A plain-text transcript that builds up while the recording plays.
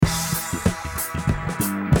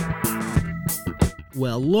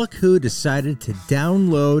Well, look who decided to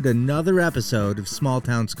download another episode of Small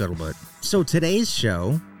Town Scuttlebutt. So today's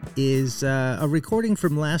show is a recording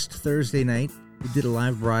from last Thursday night. We did a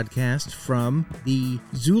live broadcast from the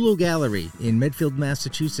Zulu Gallery in Medfield,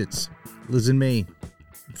 Massachusetts. Liz and me.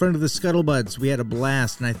 In front of the Scuttlebutts, we had a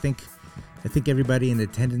blast, and I think everybody in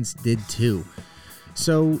attendance did too.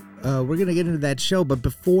 So we're going to get into that show, but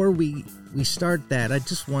before we start that, I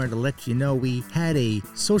just wanted to let you know we had a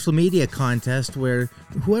social media contest where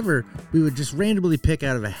whoever, we would just randomly pick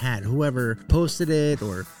out of a hat, whoever posted it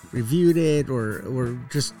or reviewed it or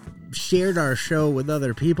just shared our show with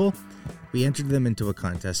other people, we entered them into a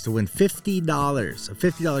contest to win $50, a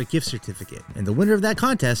 $50 gift certificate. And the winner of that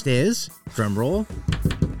contest is, drum roll,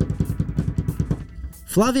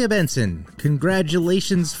 Flavia Benson.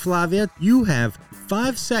 Congratulations, Flavia. You have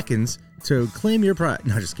 5 seconds to claim your prize.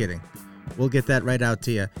 No, just kidding. We'll get that right out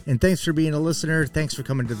to you. And thanks for being a listener. Thanks for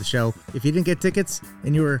coming to the show. If you didn't get tickets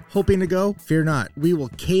and you were hoping to go, fear not. We will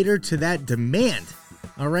cater to that demand.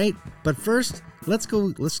 All right? But first, let's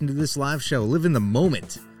go listen to this live show. Live in the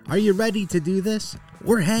moment. Are you ready to do this?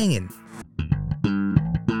 We're hanging.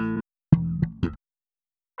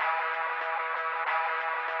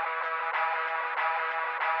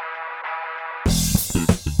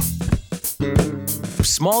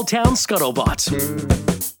 Small Town Scuttlebutt.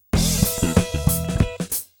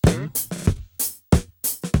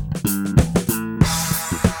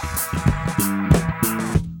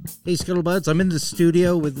 Hey, Scuttlebutts, I'm in the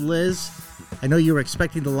studio with Liz. I know you were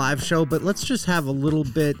expecting the live show, but let's just have a little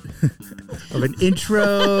bit of an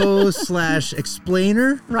intro /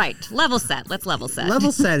 explainer. Right. Level set. Let's level set.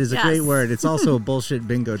 Level set is a great word. It's also a bullshit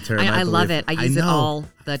bingo term. I love it. I use it all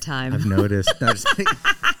the time. I've noticed. No, just kidding.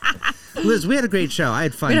 Liz, we had a great show. I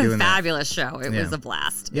had fun doing that. We had a fabulous show. It was a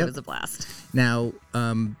blast. Yep. It was a blast. Now,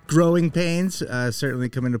 growing pains certainly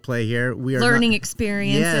come into play here. We are learning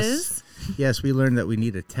experiences. Yes, we learned that we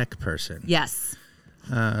need a tech person. Yes.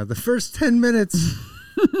 The first 10 minutes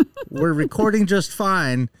were recording just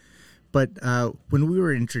fine, but when we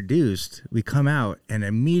were introduced, we come out and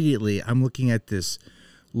immediately I'm looking at this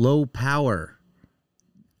low power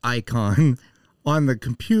icon on the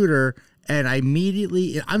computer, and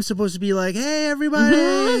I'm supposed to be like, hey,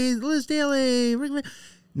 everybody, Liz Daly.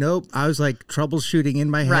 Nope. I was like troubleshooting in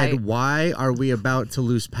my head. Right. Why are we about to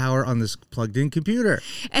lose power on this plugged in computer?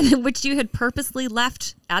 And which you had purposely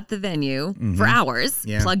left at the venue for hours,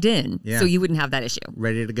 plugged in, so you wouldn't have that issue.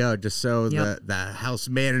 Ready to go, just so the house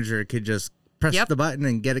manager could just press the button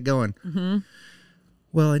and get it going. Mm-hmm.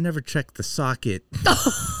 Well, I never checked the socket.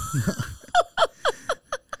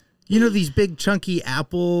 You know these big chunky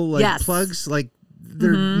Apple plugs? Like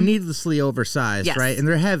they're needlessly oversized, right? And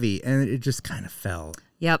they're heavy, and it just kind of fell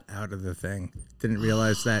out of the thing. Didn't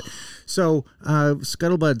realize that. So,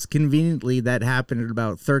 Scuttlebutts, conveniently, that happened at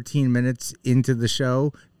about 13 minutes into the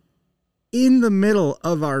show, in the middle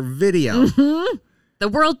of our video. Mm-hmm. The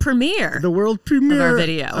world premiere. The world premiere of our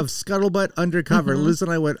video. Of Scuttlebutt Undercover. Mm-hmm. Liz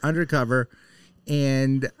and I went undercover,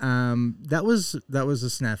 and that was a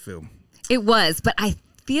snafu. It was, but I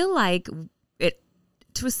feel like it,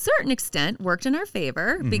 to a certain extent, worked in our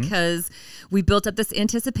favor because we built up this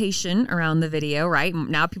anticipation around the video, right?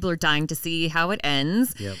 Now people are dying to see how it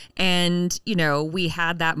ends. Yep. And, we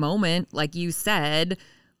had that moment, like you said,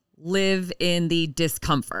 live in the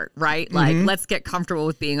discomfort, right? Like, let's get comfortable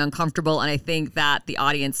with being uncomfortable. And I think that the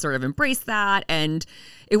audience sort of embraced that. And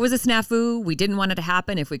it was a snafu. We didn't want it to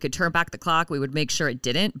happen. If we could turn back the clock, we would make sure it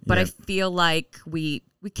didn't. But I feel like we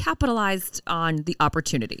capitalized on the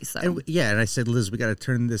opportunity. So and I said, Liz, we got to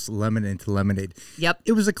turn this lemon into lemonade. Yep.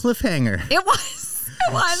 It was a cliffhanger. It was.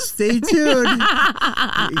 It was. Stay tuned.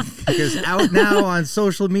 Because out now on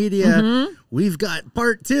social media, we've got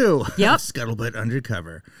part 2 of Scuttlebutt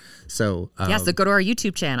Undercover. So so go to our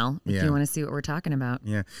YouTube channel if you want to see what we're talking about.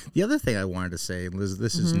 Yeah. The other thing I wanted to say, Liz,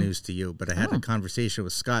 this is news to you, but I had a conversation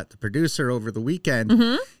with Scott, the producer, over the weekend.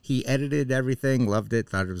 He edited everything, loved it,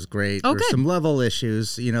 thought it was great. There were some level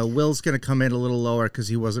issues. Will's going to come in a little lower because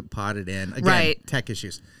he wasn't potted in. Again, tech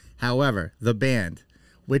issues. However, the band,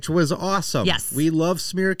 which was awesome. Yes. We love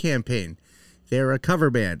Smear Campaign. They're a cover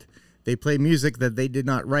band. They play music that they did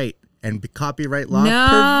not write. And copyright law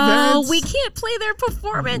prevents... we can't play their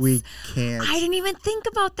performance. We can't. I didn't even think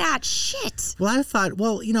about that. Shit. Well, I thought,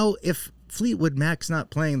 if Fleetwood Mac's not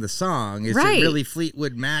playing the song, is it really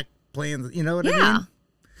Fleetwood Mac playing, you know what I mean?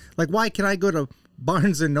 Like, why can I go to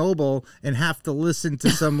Barnes & Noble and have to listen to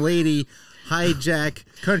some lady hijack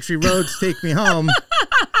Country Roads Take Me Home,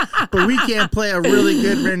 but we can't play a really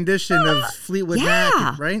good rendition of Fleetwood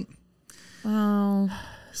Mac, right? Oh.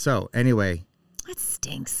 So, anyway... That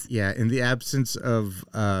stinks. Yeah, in the absence of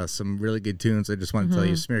some really good tunes, I just want to tell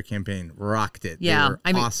you, Smear Campaign rocked it. Yeah,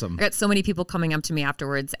 They were awesome. I got so many people coming up to me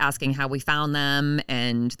afterwards asking how we found them,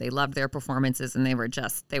 and they loved their performances, and they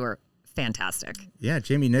were fantastic. Yeah,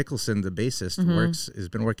 Jamie Nicholson, the bassist, has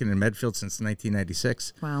been working in Medfield since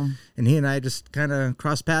 1996. Wow. And he and I just kind of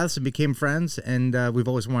crossed paths and became friends, and we've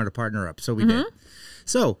always wanted to partner up, so we did.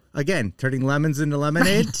 So, again, turning lemons into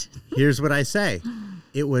lemonade, here's what I say.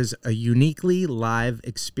 It was a uniquely live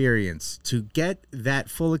experience. To get that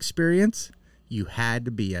full experience, you had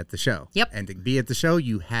to be at the show. Yep. And to be at the show,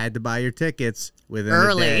 you had to buy your tickets within a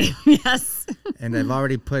Early. day. Yes. And I've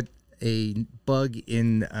already put a bug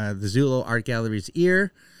in the Zulo Art Gallery's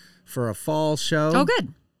ear for a fall show. Oh,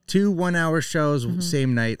 good. 2 1-hour shows,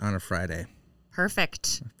 same night on a Friday.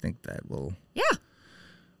 Perfect. I think that will... Yeah.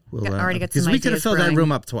 We'll, already got some because we could have ideas filled that brewing.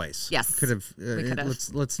 room up twice. Yes, could have. we could have.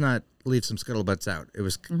 Let's not leave some scuttlebutts out. It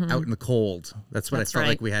was out in the cold. That's what That's I felt right.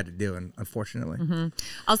 like we had to do, and unfortunately,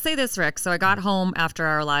 I'll say this, Rick. So I got home after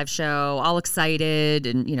our live show, all excited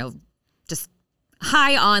and, just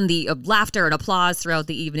high on the laughter and applause throughout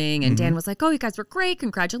the evening. And Dan was like, "Oh, you guys were great.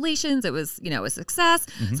 Congratulations. It was, a success."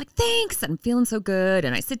 It's like, "Thanks. I'm feeling so good."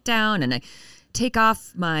 And I sit down and I take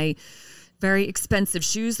off my very expensive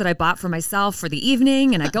shoes that I bought for myself for the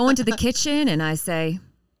evening. And I go into the kitchen and I say,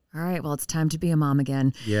 "All right, well, it's time to be a mom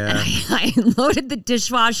again." Yeah. And I loaded the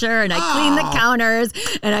dishwasher and I cleaned the counters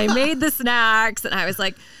and I made the snacks. And I was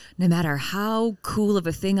like, no matter how cool of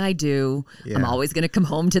a thing I do, I'm Yeah. always going to come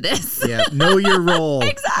home to this. yeah, know your role.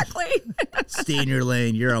 Exactly. Stay in your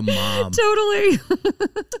lane. You're a mom. Totally.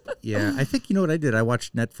 Yeah, I think you know what I did. I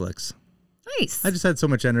watched Netflix. Nice. I just had so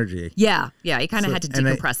much energy. Yeah. You kind of So- had to and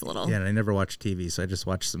I- decompress a little. Yeah, and I never watched TV, so I just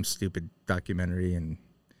watched some stupid documentary and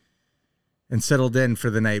settled in for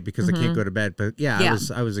the night because I can't go to bed. But yeah, Yeah.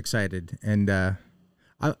 I was excited, and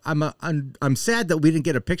I'm sad that we didn't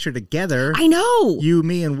get a picture together. I know. You,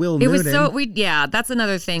 me, and Will It Noonan. was so that's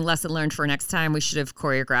another thing. Lesson learned for next time. We should have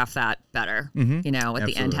choreographed that better. At the end,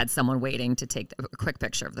 Absolutely. had someone waiting to take a quick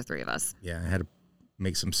picture of the three of us. Yeah, I had to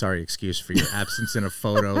make some sorry excuse for your absence in a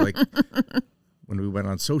photo, like when we went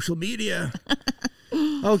on social media.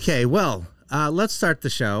 Okay, well, let's start the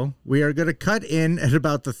show. We are going to cut in at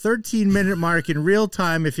about the 13-minute mark in real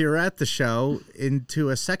time, if you're at the show, into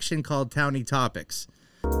a section called Townie Topics.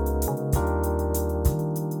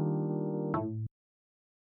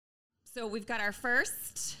 So we've got our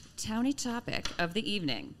first Townie topic of the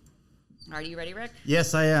evening. Are you ready, Rick?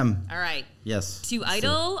 Yes, I am. All right. Yes. To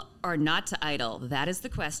idle or not to idle? That is the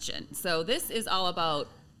question. So this is all about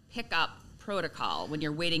pickup protocol when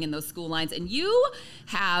you're waiting in those school lines. And you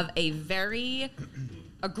have a very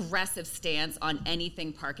aggressive stance on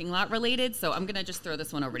anything parking lot related. So I'm going to just throw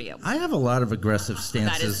this one over to you. I have a lot of aggressive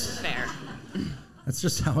stances. That is fair. That's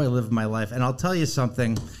just how I live my life. And I'll tell you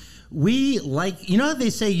something. How they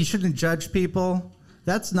say you shouldn't judge people?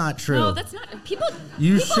 That's not true. No, that's not. People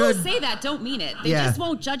You who should- say that don't mean it. They Yeah. just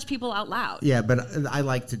won't judge people out loud. Yeah, but I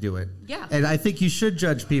like to do it. Yeah. And I think you should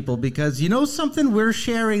judge people because you know something? We're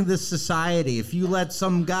sharing this society. If you let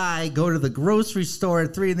some guy go to the grocery store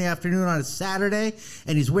at 3 p.m. on a Saturday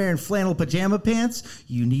and he's wearing flannel pajama pants,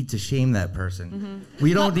 you need to shame that person.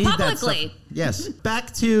 We don't need that stuff. Publicly. Yes.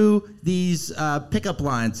 Back to these pickup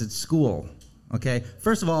lines at school. Okay.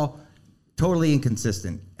 First of all, totally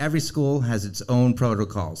inconsistent. Every school has its own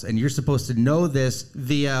protocols, and you're supposed to know this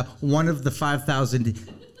via one of the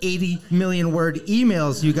 5,080 million word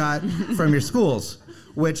emails you got from your schools,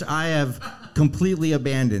 which I have completely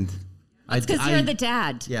abandoned. It's because you're the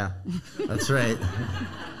dad. Yeah, that's right.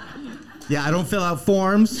 Yeah, I don't fill out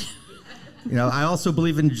forms. I also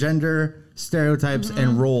believe in gender stereotypes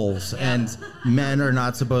and roles, and men are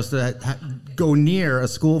not supposed to go near a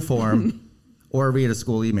school form or read a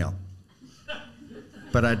school email.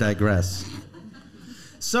 But I digress.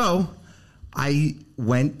 So I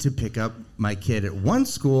went to pick up my kid at one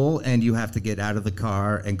school, and you have to get out of the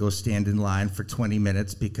car and go stand in line for 20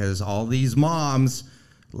 minutes because all these moms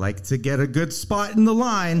like to get a good spot in the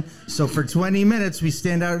line. So for 20 minutes, we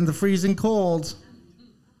stand out in the freezing cold,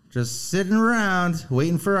 just sitting around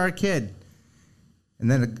waiting for our kid. And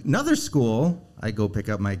then another school, I go pick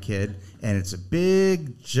up my kid, and it's a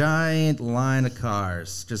big, giant line of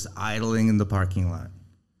cars just idling in the parking lot.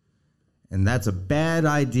 And that's a bad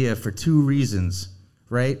idea for 2 reasons,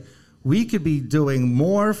 right? We could be doing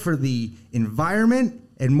more for the environment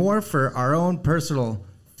and more for our own personal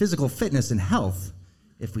physical fitness and health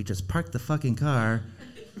if we just parked the fucking car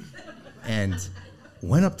and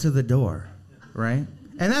went up to the door, right?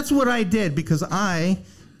 And that's what I did because I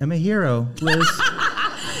am a hero, Liz.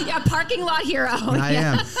 Yeah, parking lot hero. I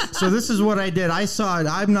am. So this is what I did. I saw it.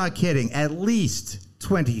 I'm not kidding. At least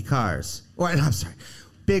 20 cars. Or I'm sorry,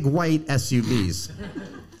 big white SUVs.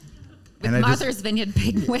 With Martha's Vineyard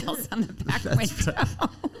big wheels on the back window.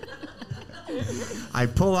 Right. I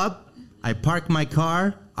pull up. I park my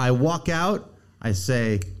car. I walk out. I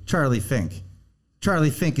say, Charlie Fink.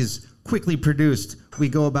 Charlie Fink is quickly produced. We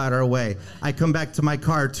go about our way. I come back to my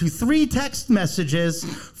car to 3 text messages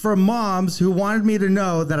from moms who wanted me to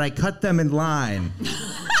know that I cut them in line.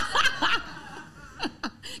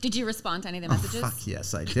 Did you respond to any of the messages? Oh, fuck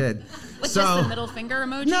yes, I did. With just the middle finger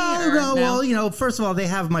emoji? No. Well, first of all, they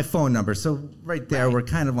have my phone number. So right there, we're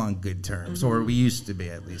kind of on good terms, or we used to be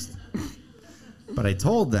at least. But I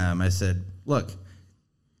told them, I said, look,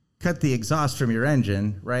 cut the exhaust from your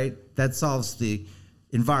engine, right? That solves the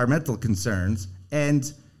environmental concerns.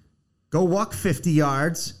 And go walk 50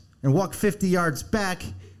 yards and walk 50 yards back,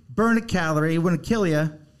 burn a calorie, it wouldn't kill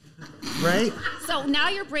you, right? So now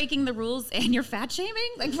you're breaking the rules and you're fat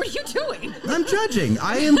shaming? Like, what are you doing? I'm judging.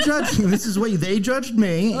 I am judging. This is what they judged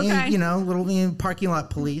me. Okay. And, little parking lot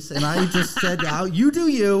police. And I just said, you do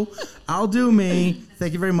you. I'll do me.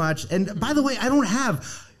 Thank you very much. And by the way, I don't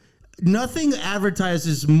have... Nothing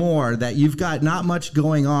advertises more that you've got not much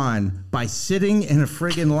going on by sitting in a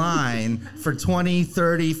friggin' line for 20,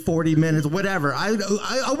 30, 40 minutes, whatever. I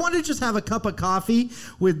want to just have a cup of coffee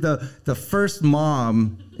with the first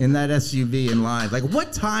mom in that SUV in line. Like,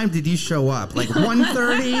 what time did you show up? Like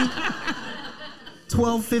 1:30?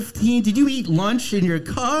 12:15? Did you eat lunch in your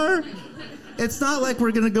car? It's not like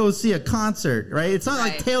we're going to go see a concert, right? It's not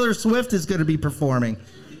like Taylor Swift is going to be performing.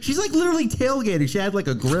 She's like literally tailgating. She had like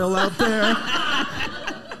a grill out there. All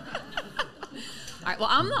right, well,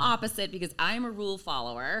 I'm the opposite because I'm a rule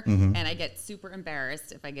follower, and I get super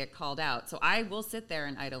embarrassed if I get called out. So I will sit there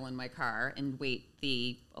and idle in my car and wait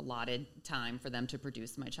the allotted time for them to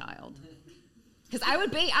produce my child. Because I would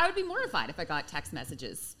be mortified if I got text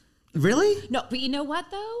messages. Really? No, but you know what,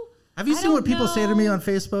 though? Have you seen what people say to me on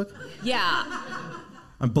Facebook? Yeah.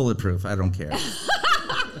 I'm bulletproof. I don't care.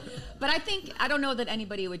 But I don't know that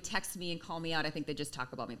anybody would text me and call me out. I think they just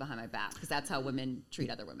talk about me behind my back because that's how women treat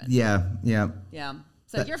other women. Yeah. Yeah.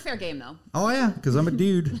 So you're fair game, though. Oh, yeah, because I'm a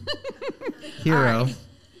dude. Hero. All right.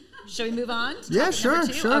 Shall we move on? Yeah, sure.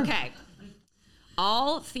 Okay.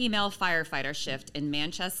 All-female firefighter shift in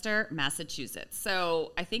Manchester, Massachusetts.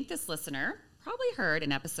 So I think this listener probably heard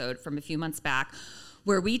an episode from a few months back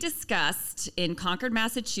where we discussed in Concord,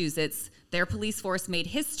 Massachusetts, their police force made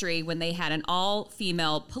history when they had an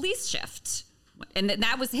all-female police shift. And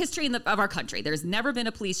that was history of our country. There's never been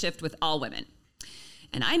a police shift with all women.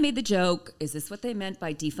 And I made the joke, is this what they meant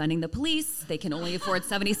by defunding the police? They can only afford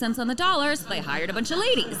 70 cents on the dollar, so they hired a bunch of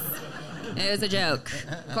ladies. It was a joke.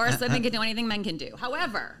 Of course, women can do anything men can do.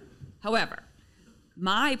 However,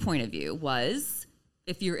 my point of view was,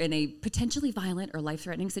 if you're in a potentially violent or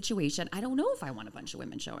life-threatening situation, I don't know if I want a bunch of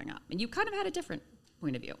women showing up. And you kind of had a different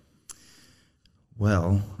point of view.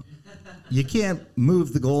 Well, you can't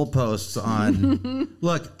move the goalposts on...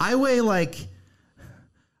 Look, I weigh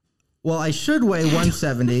I should weigh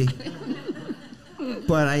 170,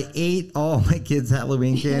 but I ate all my kids'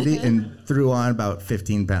 Halloween candy and threw on about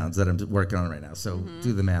 15 pounds that I'm working on right now. So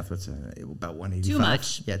do the math. What's about 185? Too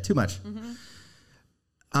much. Yeah, too much.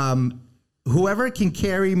 Whoever can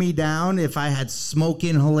carry me down, if I had smoke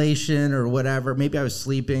inhalation or whatever, maybe I was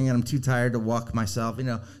sleeping and I'm too tired to walk myself,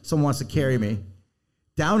 someone wants to carry me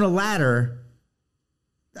down a ladder,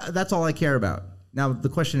 that's all I care about. Now, the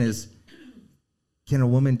question is, can a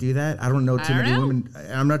woman do that? I don't know too many women.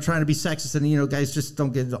 I'm not trying to be sexist, and guys, just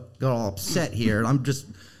don't get all upset here.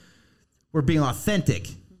 We're being authentic.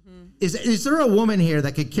 Is there a woman here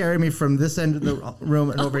that could carry me from this end of the room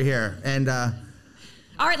and over here? And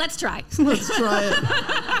all right, let's try. Let's try it.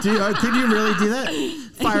 Could you really do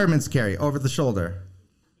that? Fireman's carry over the shoulder,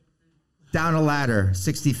 down a ladder,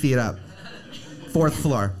 60 feet up, 4th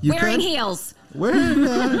floor. Wearing heels.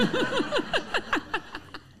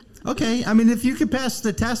 Okay, I mean, if you could pass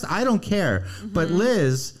the test, I don't care. But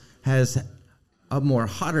Liz has a more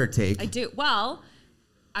hotter take. I do. Well,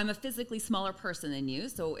 I'm a physically smaller person than you,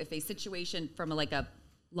 so if a situation from a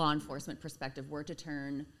law enforcement perspective were to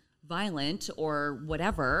turn violent or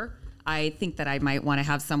whatever, I think that I might want to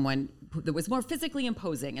have someone that was more physically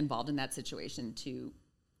imposing involved in that situation to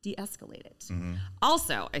de-escalate it.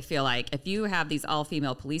 Also, I feel like if you have these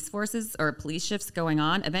all-female police forces or police shifts going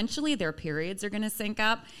on, eventually their periods are going to sync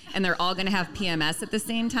up and they're all going to have PMS at the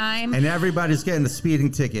same time. And everybody's getting the speeding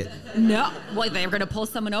ticket. No. Well, they're going to pull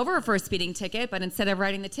someone over for a speeding ticket, but instead of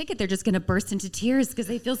writing the ticket, they're just going to burst into tears because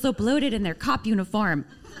they feel so bloated in their cop uniform.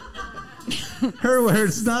 Her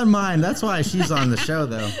words, not mine. That's why she's on the show,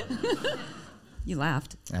 though. You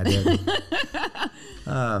laughed. I did.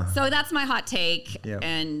 So that's my hot take, Yeah.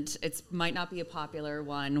 and it might not be a popular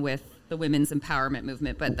one with the women's empowerment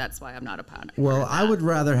movement, but that's why I'm not a fan. Well, I would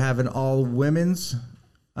rather have an all-women's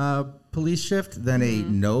police shift than a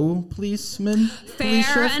no policeman police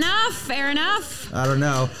Fair shift. enough. Fair enough. I don't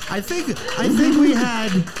know. I think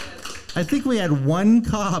we had one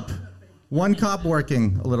cop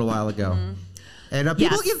working a little while ago, and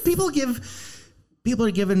people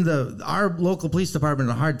are giving our local police department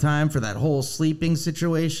a hard time for that whole sleeping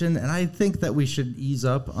situation, and I think that we should ease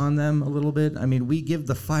up on them a little bit. I mean, we give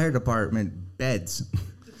the fire department beds,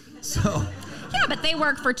 so Yeah, but they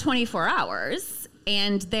work for 24 hours,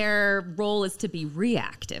 and their role is to be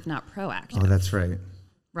reactive, not proactive. oh, that's right.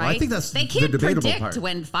 Right? Well, I think that's they the can't debatable predict part.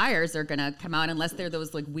 when fires are going to come out unless they're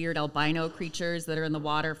those like weird albino creatures that are in the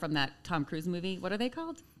water from that Tom Cruise movie. What are they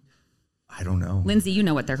called? I don't know. Lindsay, you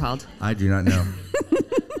know what they're called. I do not know.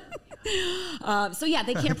 So yeah,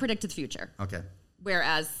 they can't predict the future. Okay.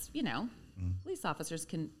 Whereas, police officers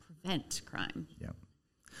can prevent crime. Yeah.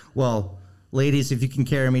 Well, ladies, if you can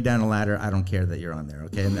carry me down a ladder, I don't care that you're on there.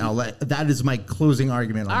 Okay. And that is my closing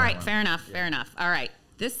argument on All that right, one. fair enough, fair enough. All right,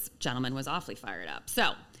 this gentleman was awfully fired up.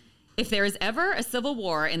 So, if there is ever a civil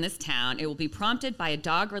war in this town, it will be prompted by a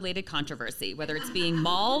dog-related controversy, whether it's being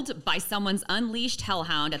mauled by someone's unleashed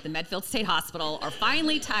hellhound at the Medfield State Hospital or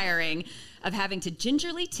finally tiring of having to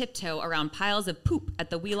gingerly tiptoe around piles of poop at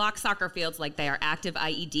the Wheelock soccer fields like they are active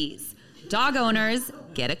IEDs. Dog owners,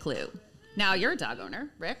 get a clue. Now, you're a dog owner,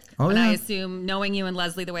 Rick. Oh, and yeah. I assume, knowing you and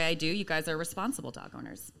Leslie the way I do, you guys are responsible dog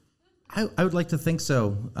owners. I would like to think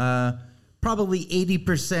so. Probably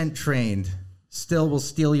 80% trained. Still will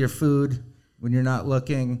steal your food when you're not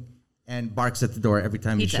looking and barks at the door every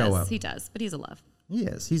time you show up. He does, but he's a love. He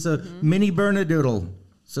is. He's a mini Bernedoodle.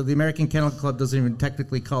 So the American Kennel Club doesn't even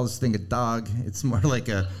technically call this thing a dog. It's more like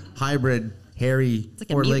a hybrid, hairy, like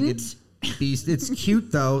a four-legged mutant. beast. It's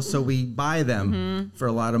cute, though, so we buy them for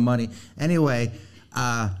a lot of money. Anyway,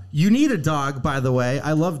 you need a dog, by the way.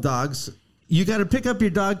 I love dogs. You got to pick up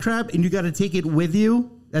your dog crap, and you got to take it with you.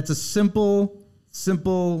 That's a simple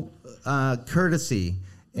courtesy.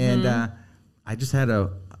 And I just had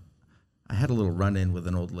a little run-in with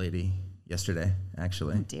an old lady yesterday,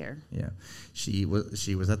 actually. Oh, dear. Yeah. She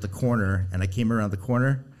was at the corner, and I came around the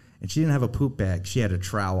corner, and she didn't have a poop bag. She had a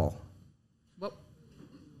trowel. Well,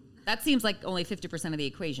 that seems like only 50% of the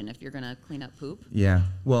equation if you're going to clean up poop. Yeah.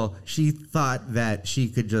 Well, she thought that she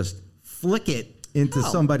could just flick it into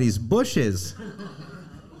Oh. somebody's bushes.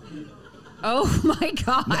 Oh, my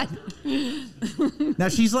God. Now,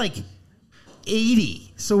 she's like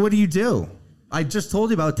 80. So what do? I just told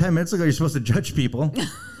you about 10 minutes ago you're supposed to judge people.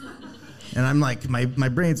 And I'm like, my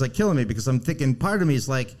brain's like killing me because I'm thinking, part of me is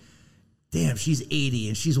like, damn, she's 80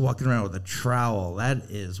 and she's walking around with a trowel. That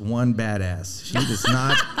is one badass. She does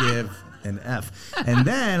not give an F. And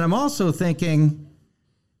then I'm also thinking,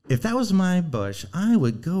 if that was my bush, I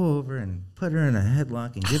would go over and put her in a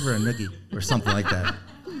headlock and give her a noogie or something like that.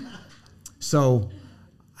 So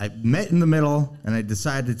I met in the middle, and I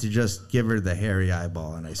decided to just give her the hairy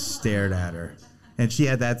eyeball, and I stared at her. And she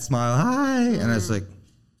had that smile, hi, and I was like,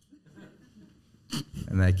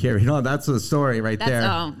 and I carried on. That's the story right there.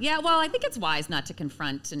 Oh, yeah, well, I think it's wise not to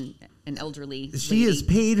confront an elderly She lady. has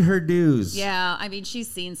paid her dues. Yeah, I mean, she's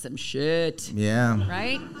seen some shit, Yeah.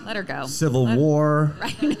 right? Let her go. Civil War.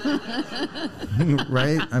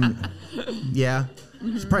 Right? Yeah.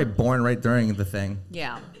 She's probably born right during the thing.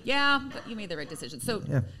 Yeah, but you made the right decision. So,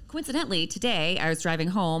 Yeah. coincidentally, today I was driving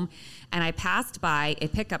home, and I passed by a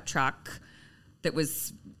pickup truck that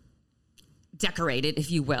was decorated, if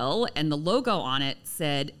you will, and the logo on it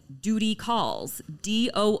said Duty Calls,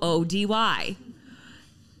 DOODY.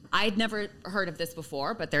 I had never heard of this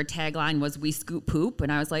before, but their tagline was "We scoop poop,"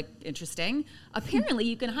 and I was like, interesting. Apparently,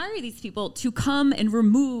 you can hire these people to come and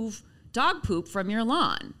remove dog poop from your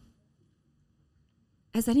lawn.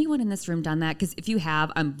 Has anyone in this room done that? Because if you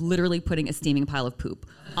have, I'm literally putting a steaming pile of poop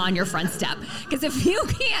on your front step. Because if you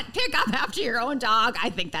can't pick up after your own dog, I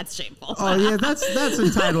think that's shameful. Oh, yeah, that's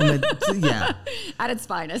entitlement. Yeah. At its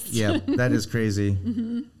finest. Yeah, that is crazy.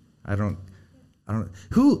 I don't.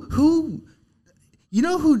 Who? You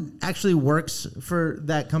know who actually works for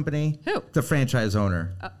that company? Who? The franchise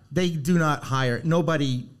owner. They do not hire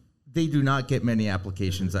nobody. They do not get many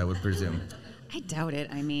applications, I would presume. I doubt it.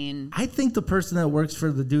 I mean, I think the person that works for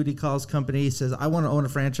the Duty Calls company says, "I want to own a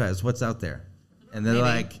franchise. What's out there?" And they're Maybe.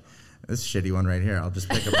 like, "This shitty one right here. I'll just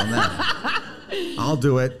pick up on that." I'll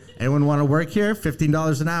do it. Anyone want to work here?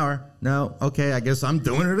 $15 an hour. No? Okay, I guess I'm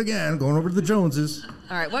doing it again, going over to the Joneses.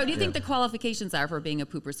 All right, what do you think the qualifications are for being a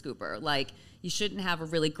pooper scooper? Like, you shouldn't have a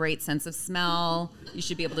really great sense of smell. You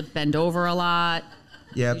should be able to bend over a lot.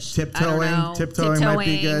 Yep, tiptoeing. Tiptoeing might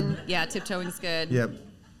be good. Yeah, tiptoeing's good. Yep.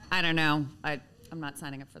 I don't know. I'm not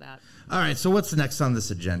signing up for that. All right, so what's next on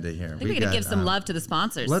this agenda here? I think we got to give some love to the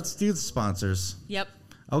sponsors. Let's do the sponsors. Yep.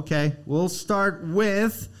 Okay, we'll start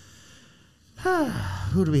with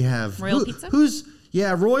who do we have? Royal Pizza?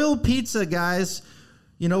 Royal Pizza, guys.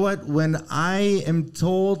 You know what? When I am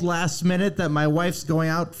told last minute that my wife's going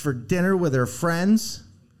out for dinner with her friends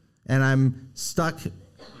and I'm stuck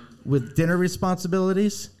with dinner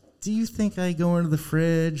responsibilities, do you think I go into the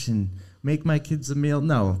fridge and make my kids a meal?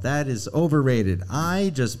 No, that is overrated.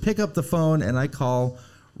 I just pick up the phone and I call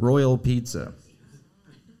Royal Pizza.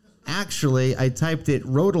 Actually, I typed it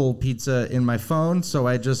Rodal Pizza in my phone, so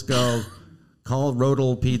I just go, call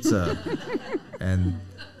Rodal Pizza. and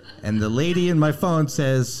the lady in my phone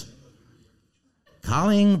says,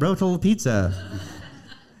 calling Rodal Pizza.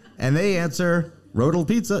 And they answer, Rodal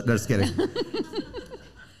Pizza. No, just kidding.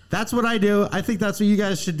 That's what I do. I think that's what you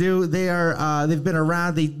guys should do. They've been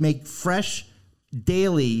around. They make fresh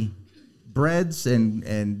daily breads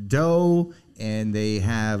and dough, and they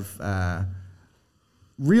have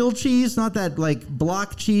real cheese, not that like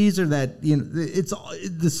block cheese or that,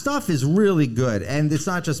 the stuff is really good. And it's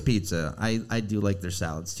not just pizza. I do like their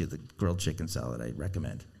salads too. The grilled chicken salad I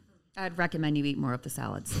recommend. I'd recommend you eat more of the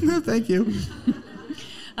salads. Thank you.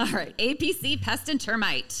 All right, APC Pest and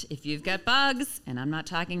Termite. If you've got bugs, and I'm not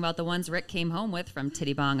talking about the ones Rick came home with from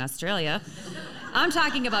Tittybong, Australia. I'm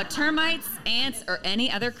talking about termites, ants, or any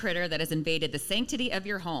other critter that has invaded the sanctity of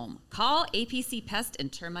your home. Call APC Pest and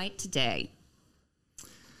Termite today.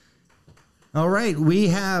 All right, we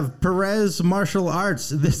have Perez Martial Arts.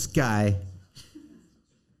 This guy,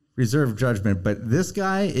 reserve judgment, but this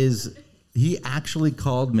guy he actually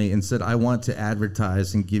called me and said, I want to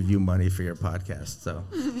advertise and give you money for your podcast. So,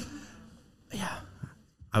 yeah,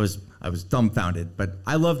 I was dumbfounded, but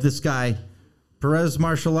I love this guy. Perez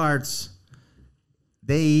Martial Arts,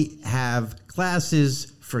 they have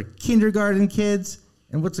classes for kindergarten kids.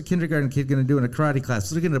 And what's a kindergarten kid going to do in a karate class?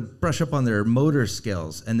 So they're going to brush up on their motor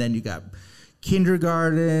skills. And then you got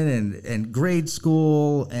kindergarten and grade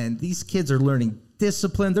school, and these kids are learning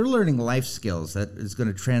discipline. They're learning life skills that is going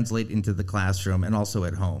to translate into the classroom and also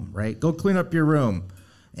at home, right? Go clean up your room.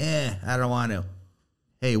 I don't want to.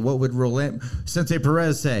 Hey, what would Sensei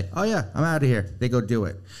Perez say? Oh, yeah, I'm out of here. They go do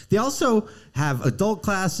it. They also have adult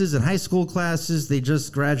classes and high school classes. They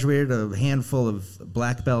just graduated a handful of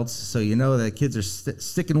black belts, so you know that kids are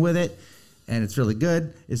sticking with it, and it's really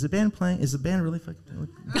good. Is the band playing? Is the band really fucking...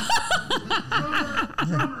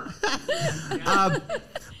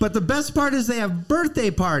 But the best part is they have birthday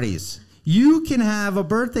parties. You can have a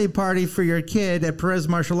birthday party for your kid at Perez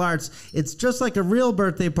Martial Arts. It's just like a real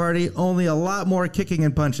birthday party, only a lot more kicking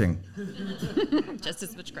and punching. Just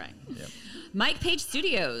as much crying. Yep. Mike Page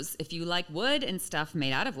Studios. If you like wood and stuff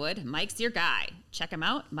made out of wood, Mike's your guy. Check him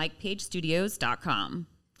out, MikePageStudios.com.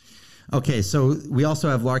 Okay, so we also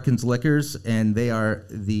have Larkin's Liquors, and they are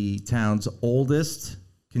the town's oldest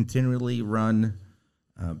continually run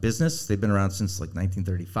business. They've been around since like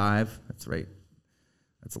 1935. That's right.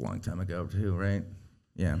 That's a long time ago too, right?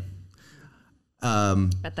 Yeah.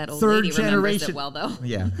 Bet that old lady remembers it well, though.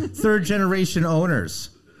 Yeah, third generation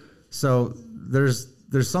owners. So there's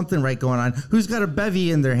something right going on. Who's got a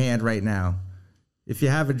bevy in their hand right now? If you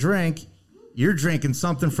have a drink, you're drinking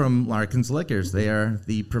something from Larkin's Liquors. They are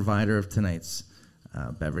the provider of tonight's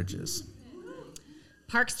beverages.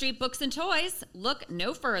 Park Street Books and Toys. Look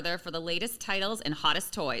no further for the latest titles and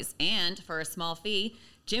hottest toys. And for a small fee,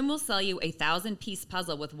 Jim will sell you a 1,000-piece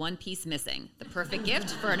puzzle with one piece missing. The perfect gift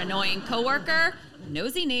for an annoying coworker,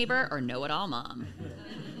 nosy neighbor, or know-it-all mom.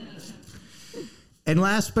 And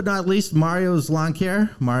last but not least, Mario's Lawn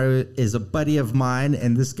Care. Mario is a buddy of mine,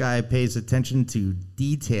 and this guy pays attention to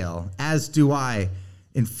detail, as do I.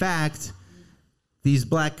 In fact, these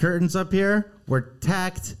black curtains up here were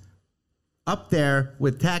tacked up there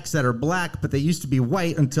with tacks that are black, but they used to be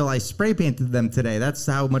white until I spray painted them today. That's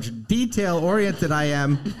how much detail-oriented I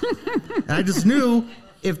am. And I just knew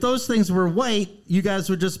if those things were white, you guys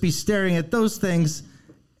would just be staring at those things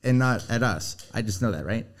and not at us. I just know that,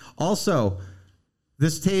 right? Also,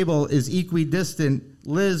 this table is equidistant.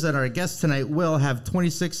 Liz and our guest tonight, Will, have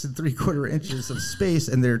 26 3/4 inches of space,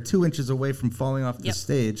 and they're 2 inches away from falling off the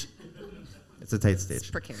stage. It's a tight stage.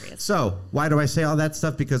 It's precarious. So why do I say all that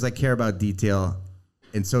stuff? Because I care about detail,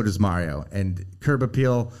 and so does Mario. And curb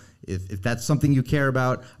appeal, if that's something you care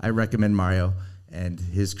about, I recommend Mario. and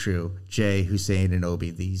his crew, Jay, Hussein, and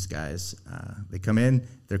Obi. These guys, they come in,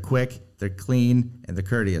 they're quick, they're clean, and they're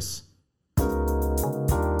courteous.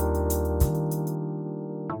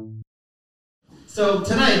 So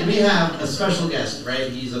tonight we have a special guest,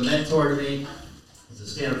 right? He's a mentor to me. He's a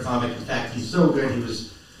stand-up comic. In fact, he's so good, he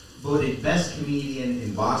was voted best comedian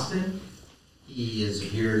in Boston. He has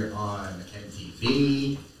appeared on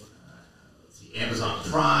MTV, Amazon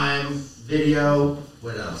Prime Video,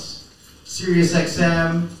 what else? Sirius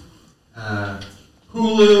XM,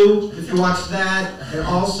 Hulu, if you watch that, and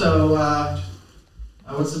also,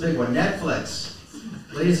 what's the big one? Netflix.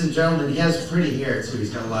 Ladies and gentlemen, he has pretty hair too,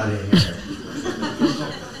 he's got a lot of hair.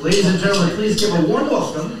 Ladies and gentlemen, please give a warm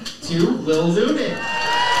welcome to Lil Noonan.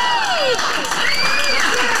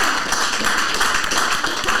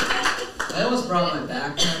 I almost brought my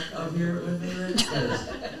backpack up here with me, Rich, because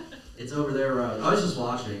it's over there. I was just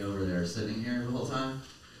watching over there, sitting here the whole time,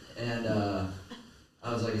 and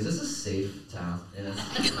I was like, is this a safe town? And it's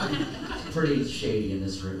pretty shady in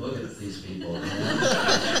this room. Look at these people.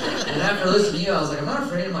 And after listening to you, I was like, I'm not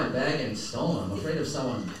afraid of my bag getting stolen. I'm afraid of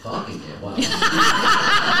someone fucking it. Wow.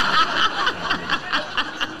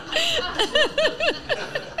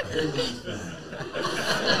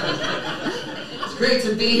 It's great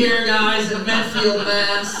to be here, guys, in Medfield,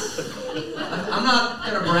 Mass. I'm not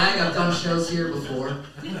going to brag. I've done shows here before. And,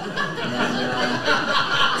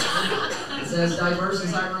 it's as diverse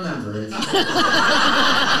as I remember.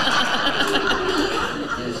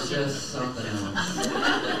 It's just something else.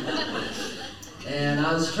 And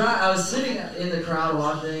I was sitting in the crowd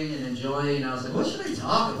watching and enjoying, and I was like, what should I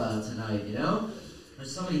talk about tonight, you know?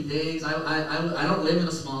 There's so many things. I don't live in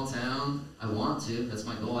a small town. I want to. That's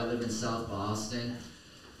my goal. I live in South Boston,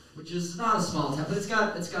 which is not a small town, but it's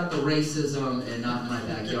got the racism and not my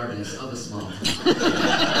backyardness of a small town.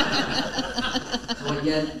 So I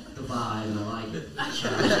get the vibe and I like it.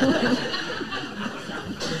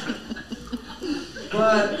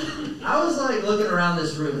 But I was like looking around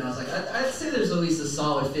this room and I was like, I'd say there's at least a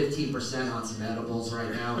solid 15% on some edibles right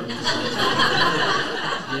now. You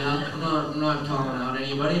know, I'm not calling out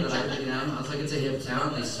anybody, but I was like, it's a hip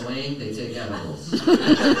town. They swing, they take edibles. They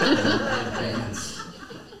have bands.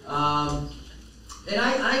 And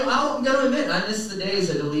I'm gonna admit, I miss the days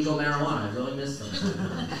of illegal marijuana. I really miss them.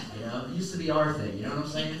 You know, it used to be our thing. You know what I'm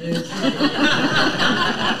saying, dude? It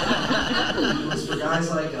was for guys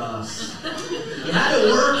like us. You had to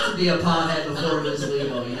work to be a pothead before it was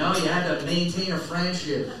legal. You know, you had to maintain a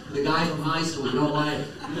friendship with a guy from high school you don't like.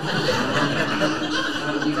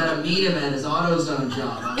 You gotta meet him at his AutoZone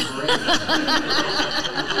job on break.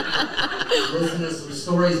 Listen to some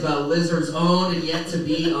stories about lizards owned and yet to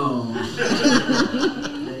be owned.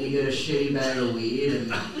 And then you get a shitty bag of weed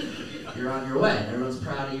and you're on your way. Everyone's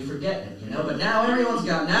proud of you for getting it, you know? But now everyone's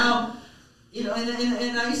got, you know,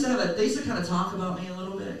 and I used to they used to kind of talk about me a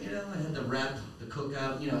little bit, you know? I had the rep, the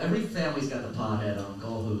cookout, you know, every family's got the pothead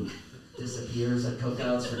uncle who disappears at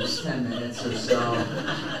cookouts for just 10 minutes or so.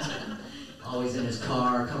 Always in his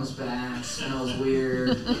car, comes back, smells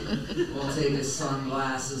weird, won't take his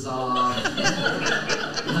sunglasses off,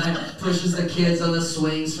 pushes the kids on the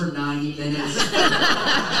swings for 90 minutes.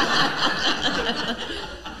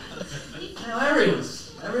 Now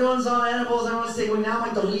everyone's on edibles, everyone's taking, now I'm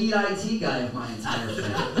like the weed IT guy of my entire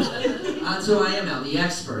family. That's who I am now, the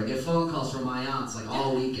expert. I get phone calls from my aunts like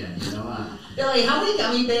all weekend, you know. Billy, how many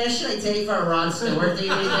gummy bears should I take for a Rod Stewart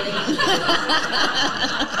DVD?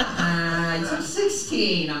 I took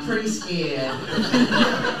 16. I'm pretty scared.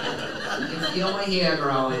 I can feel my hair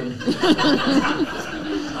growing.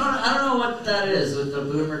 I don't know what that is with the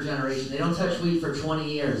boomer generation. They don't touch weed for 20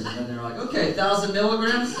 years, and then they're like, okay, 1,000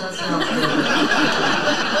 milligrams? That sounds good.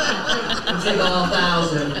 I'll take all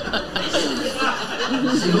 1,000.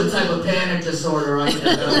 See what type of panic disorder I can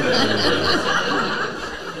develop.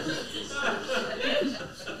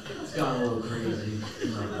 It's got a little crazy. I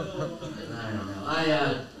don't know.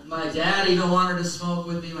 My dad even wanted to smoke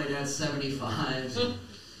with me. My dad's 75,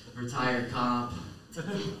 retired cop.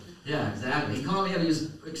 Yeah, exactly. He called me up. He was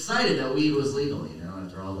excited that weed was legal, you know,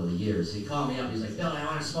 after all of the years. He called me up. He's like, Bill, I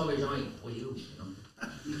want to smoke a joint. Will you?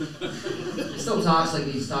 He still talks like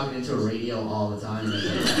he's talking into a radio all the time. Bill,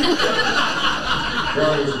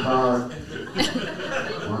 here's your car.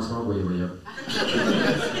 Want to smoke weed with you?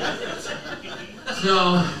 So,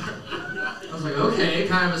 I was like, okay,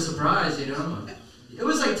 kind of a surprise, you know. It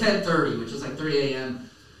was like 10:30, which is like 3 a.m.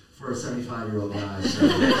 for a 75-year-old guy. So.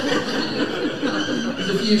 There's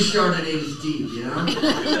a few Chardonnays deep, you know?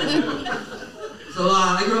 So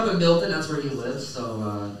I grew up in Milton, that's where he lives.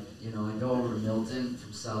 So, you know, I go over to Milton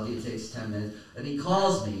from Southie, it takes 10 minutes. And he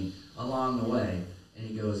calls me along the way. And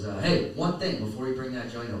he goes, hey, one thing before you bring that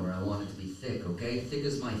joint over, I want it to be thick, okay? Thick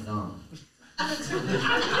as my thumb. I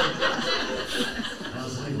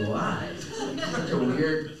was like, why? It's such a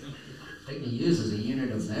weird thing to use as a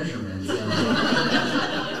unit of measurement.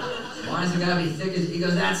 Why does it gotta be thick as... He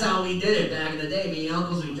goes, that's how we did it back in the day. Me and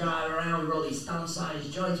uncles, we drive around, we roll these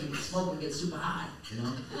thumb-sized joints, we can smoke them and get super high, you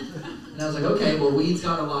know? And I was like, okay, well, weed's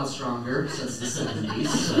got a lot stronger since the 70s,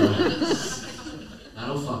 so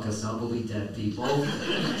that'll fuck us up, we'll be dead people. I was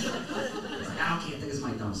like, I can't think it's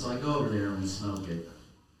my thumb. So I go over there and we smoke it.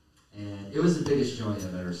 And it was the biggest joint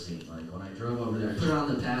I've ever seen. Like, when I drove over there, I put it on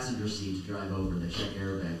the passenger seat to drive over the check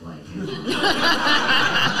airbag light.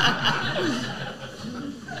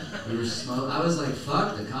 We were smoking. I was like,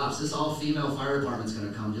 fuck the cops. This all-female fire department's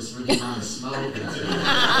gonna come just for the amount of smoke.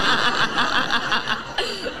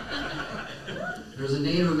 There was a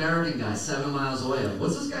Native American guy 7 miles away. Like,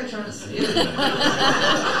 what's this guy trying to say to me?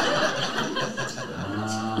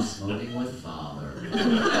 Smoking with father.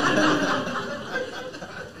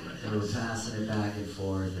 They were passing it back and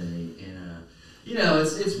forth, and you know,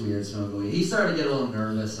 it's weird smoking weed. He started to get a little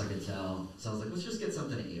nervous, I could tell. So I was like, let's just get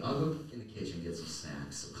something to eat. I'll go in the kitchen and get some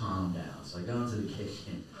snacks, so calm down. So I go into the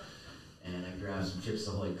kitchen, and I grab some Chips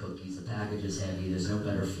Ahoy cookies. The package is heavy, there's no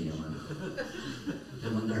better feeling.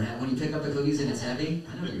 And when you pick up the cookies and it's heavy,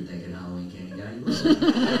 I know you're thinking Halloween candy guy. You love it.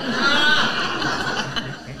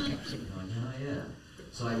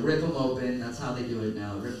 So I rip them open, that's how they do it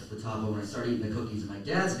now. I rip the top open, I start eating the cookies, and my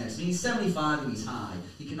dad's next to me. He's 75 and he's high.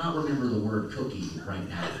 He cannot remember the word cookie right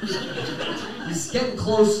now. He's getting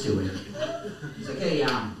close to it. He's like, hey,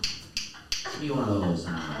 give me one of those.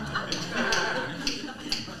 Fine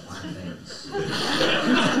things.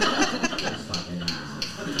 Just fucking, and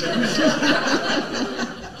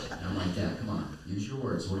I'm like, Dad, come on, use your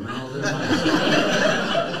words. What am I holding in my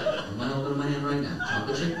hand? What am I holding in my hand right now?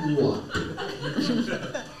 Chocolate chip what?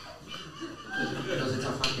 Because it's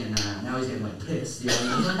a fucking, now he's getting like pissed. You know?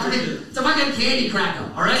 It's a fucking candy cracker,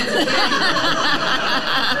 alright? It's a candy cracker.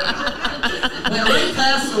 Went right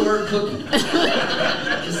past the word cookie.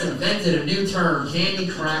 Just invented a new term, candy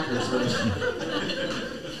crackers, which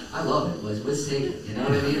I love it. Let's take it, you know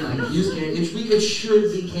what I mean? Like, use candy, it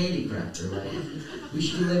should be candy cracker, right? We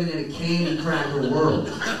should be living in a candy cracker world.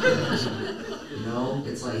 You know,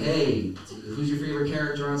 it's like, hey, who's your favorite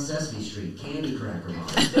character on Sesame Street? Candy Cracker Mom.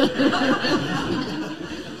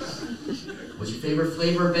 What's your favorite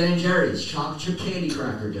flavor of Ben & Jerry's? Chocolate chip candy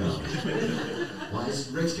cracker dough. Why does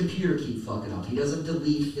Rick's computer keep fucking up? He doesn't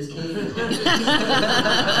delete his candy cracker.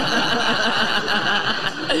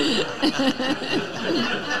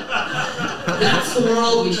 That's the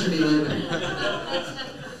world we should be living in.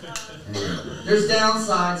 Anyway, there's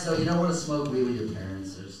downsides, so you don't want to smoke weed with your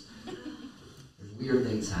parents. There's weird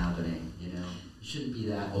things happening, you know. You shouldn't be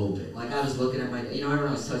that open. Like, I was looking at my, you know, everyone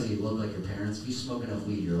always tells you look like your parents. If you smoke enough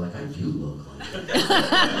weed, you're like, I do look like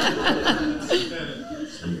them.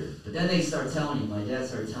 It's weird. But then they start telling me, my dad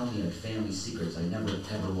started telling me like family secrets I never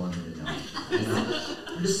ever wanted to know. You know?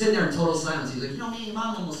 I'm just sitting there in total silence. He's like, you know, me and your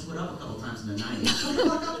mom almost split up a couple times in the 90s. Shut the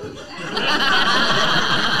fuck up with that.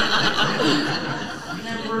 I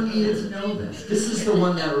never needed to know this. This is the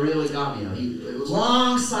one that really got me. You know,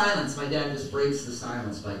 long silence. My dad just breaks the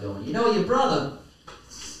silence by going, you know, your brother,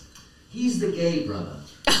 he's the gay brother.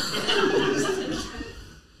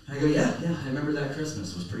 I go, yeah, I remember that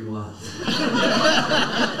Christmas. It was pretty wild.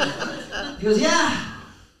 He goes, yeah,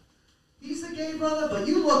 he's the gay brother, but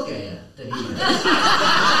you look gayer than he is. And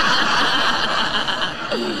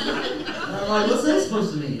I'm like, what's that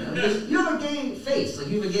supposed to mean? Because you have a gay face, like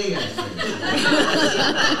you have a gay guy's face.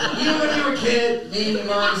 Even when you were a kid, me and your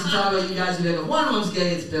mom used to talk about you guys, you'd be like, if one of them's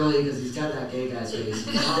gay, it's Billy, because he's got that gay guy's face.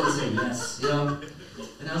 And mom would say yes, you know?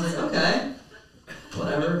 And I was like, okay.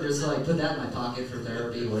 Whatever, just like put that in my pocket for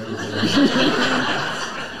therapy, whatever.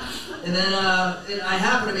 And then I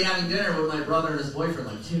happened to be having dinner with my brother and his boyfriend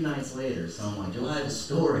like 2 nights later. So I'm like, do I have a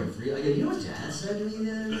story for you? I go, you know what Dad said to me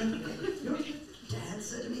the other day? You know what Dad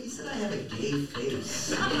said to me? He said I have a gay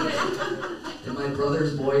face. And my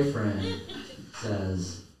brother's boyfriend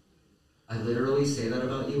says, I literally say that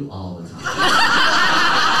about you all the time.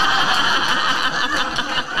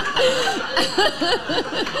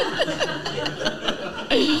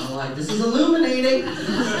 I'm like, this is illuminating.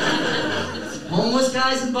 Homeless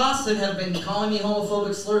guys in Boston have been calling me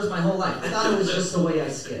homophobic slurs my whole life. I thought it was just the way I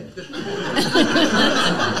skipped. It's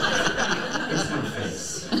my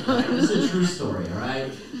face. Right? This is a true story, all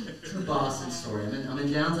right? True Boston story. I'm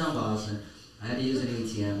in downtown Boston. I had to use an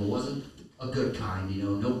ATM. It wasn't a good kind, you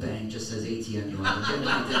know. No bank just says ATM. You know, I'm getting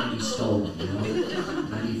my identity stolen, you know.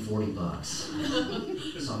 And I need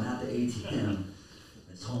 $40. So I'm at the ATM.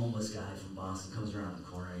 This homeless guy from Boston comes around the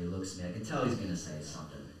corner, he looks at me, I can tell he's gonna say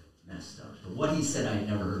something messed up. But what he said I had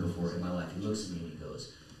never heard before in my life. He looks at me and he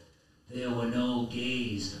goes, "There were no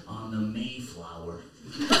gays on the Mayflower."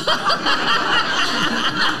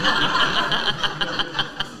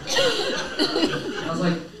 I was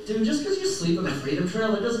like, dude, just because you sleep on the Freedom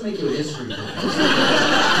Trail, that doesn't make you a history professor.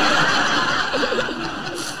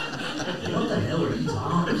 What the hell are you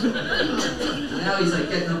talking about? Now he's like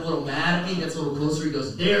getting a little mad at me, gets a little closer, he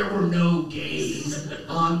goes, "There were no gays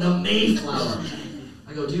on the Mayflower."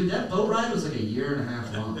 I go, dude, that boat ride was like 1.5 years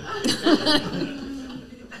long. A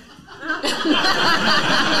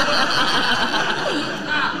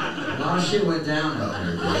lot of shit went down out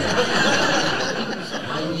there.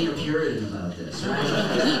 Why you need a Puritan about this, right?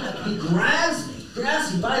 He grabs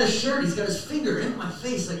me by the shirt. He's got his finger in my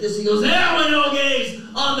face like this. He goes, "There were no gays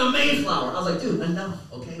on the Mayflower." I was like, dude, enough,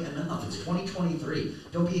 okay? Enough. It's 2023.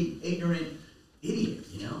 Don't be ignorant idiot,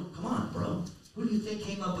 you know? Come on, bro. Who do you think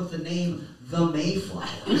came up with the name The Mayflower?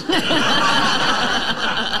 It's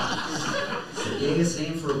the gayest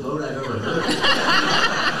name for a boat I've ever heard.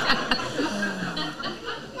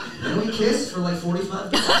 And we kissed for like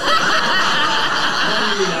 45 minutes.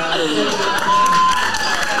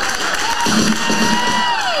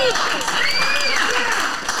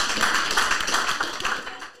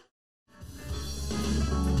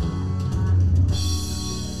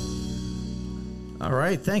 All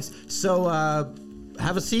right, thanks. So,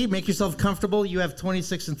 have a seat. Make yourself comfortable. You have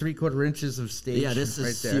 26 3/4 inches of stage. Yeah, this is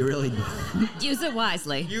right there. you really. Use it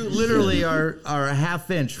wisely. You literally are a half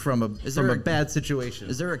inch from a bad situation.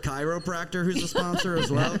 Is there a chiropractor who's a sponsor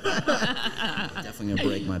as well? Definitely gonna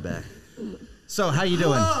break my back. So, how you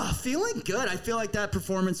doing? Oh, feeling good. I feel like that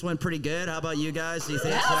performance went pretty good. How about you guys? Do you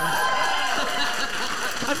think so?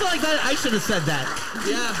 I feel like that. I should have said that.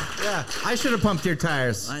 Yeah. I should have pumped your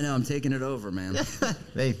tires. I know. I'm taking it over, man.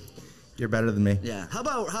 Hey, you're better than me. Yeah. How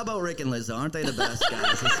about Rick and Lizzo? Aren't they the best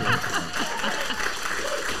guys?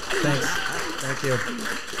 Thanks. Thank you.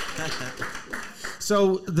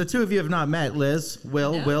 So the two of you have not met, Liz,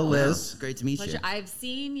 Will, Liz. Great to meet Pleasure. you. I've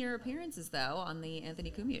seen your appearances, though, on the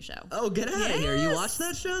Anthony Cumia show. Oh, get out of here. You Yes. watch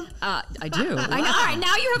that show? I do. I know. All right,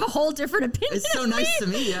 now you have a whole different opinion. It's so nice to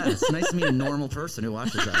meet. Yeah, it's nice to meet a normal person who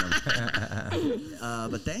watches that.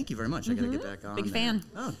 But thank you very much. I got to get back on. Big there. fan.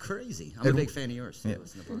 Oh, crazy! I'm a big fan of yours. Yeah.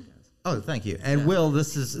 Listen to the podcast. Oh, thank you. And Will,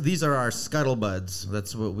 these are our scuttlebuds.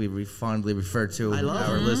 That's what we fondly refer to I love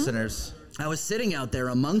our them. listeners. I was sitting out there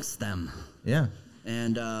amongst them, Yeah.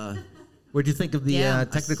 and What'd you think of the Yeah.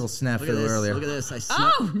 technical look at snafu this. earlier? Look at this. I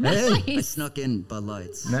snuck, Oh, nice. I snuck in Bud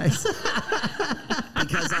Lights Nice.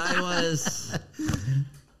 because I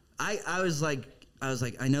was like,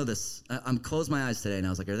 I know this. I'm closed my eyes today, and I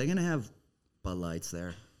was like, are they gonna have Bud Lights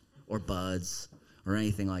there, or Buds, or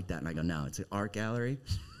anything like that? And I go, no, it's an art gallery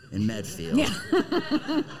in Medfield. Yeah.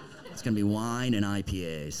 It's gonna be wine and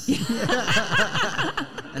IPAs.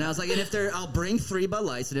 And I was like, and I'll bring 3 Bud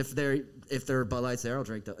Lights, and if there are Bud Lights there, I'll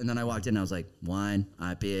drink them. And then I walked in, and I was like, wine,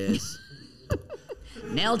 IPAs.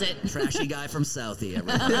 Nailed it. Trashy guy from Southie.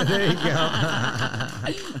 Everyone. There you go.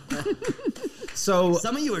 So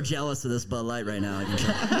Some of you are jealous of this Bud Light right now. I can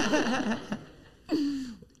tell.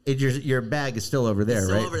 your bag is still over there,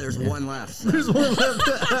 Still right? over there's one left. So. There's one left.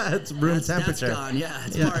 It's room temperature. That's gone. Yeah,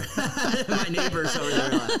 it's part. My neighbors over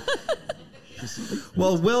there.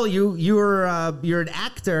 Well, Will, you're an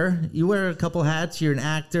actor. You wear a couple hats. You're an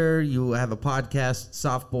actor. You have a podcast,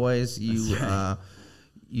 Soft Boys. You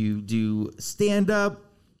do stand up.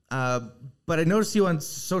 But I noticed you on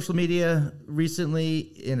social media recently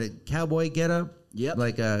in a cowboy getup. Yep.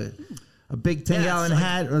 Like a big 10-gallon it's like-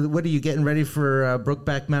 hat. Or what are you getting ready for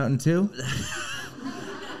Brokeback Mountain 2?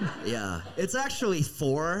 Yeah, it's actually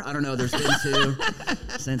 4. I don't know. There's been 2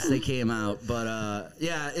 since they came out, but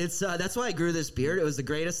yeah, it's that's why I grew this beard. It was the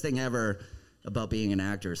greatest thing ever about being an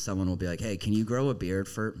actor. Someone will be like, "Hey, can you grow a beard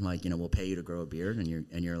for like we'll pay you to grow a beard," and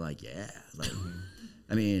you're like, "Yeah." Like,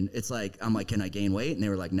 I mean, it's like I'm like, "Can I gain weight?" And they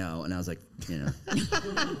were like, "No," and I was like,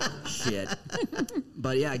 shit.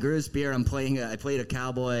 But yeah, I grew this beard. I played a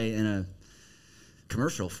cowboy in a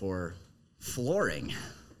commercial for flooring.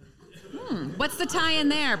 What's the tie-in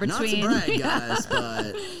there between? Not to brag, guys,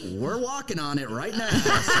 but we're walking on it right now.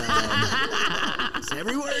 So it's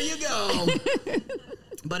everywhere you go.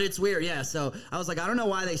 But it's weird, yeah. So I was like, I don't know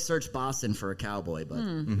why they searched Boston for a cowboy, but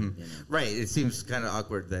Right. It seems kind of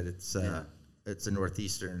awkward that it's a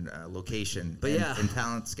northeastern location. But in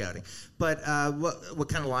talent scouting. But what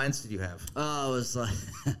kind of lines did you have? Oh, it was like,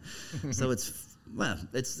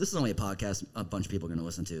 this is only a podcast a bunch of people are going to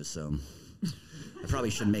listen to, so I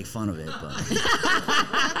probably shouldn't make fun of it, but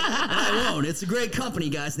I won't. It's a great company,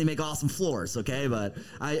 guys. They make awesome floors, okay? But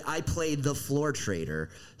I played the floor trader,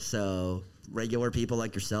 so regular people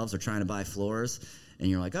like yourselves are trying to buy floors. And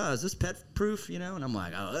you're like, oh, is this pet proof? You know? And I'm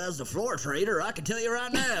like, oh, that's the floor trader. I can tell you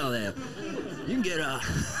right now that you can get a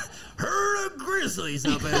herd of grizzlies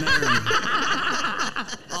up in there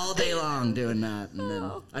all day long doing that. And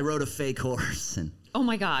then I rode a fake horse. And Oh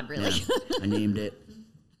my God, really? yeah, I named it.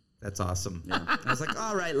 That's awesome. Yeah. I was like,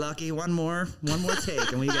 all right, Lucky, one more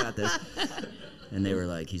take, and we got this. And they were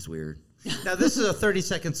like, he's weird. Now, this is a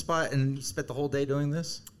 30-second spot, and you spent the whole day doing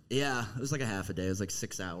this? Yeah, it was like a half a day. It was like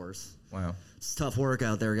 6 hours. Wow. It's tough work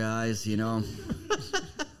out there, guys, you know.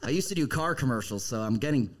 I used to do car commercials, so I'm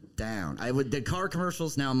getting down. Did car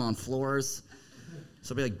commercials, now I'm on floors.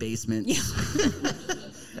 So it'll be like basements.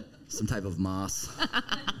 Some type of moss.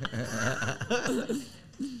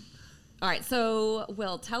 All right, so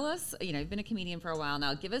Will, tell us, you've been a comedian for a while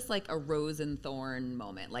now. Give us like a rose and thorn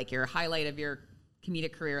moment, like your highlight of your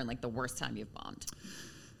comedic career and like the worst time you've bombed.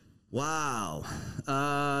 Wow.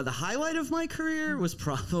 The highlight of my career was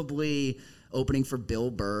probably opening for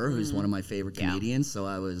Bill Burr, who's one of my favorite comedians. So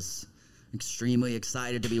I was extremely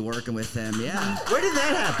excited to be working with him. Yeah. Where did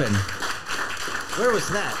that happen? Where was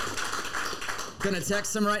that? Gonna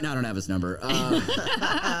text him right now. I don't have his number.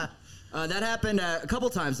 That happened a couple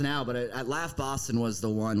times now, but at Laugh Boston was the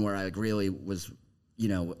one where I really was,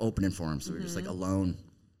 opening for him. So we were just like alone.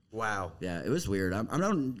 Wow. Yeah, it was weird. I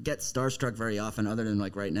don't get starstruck very often, other than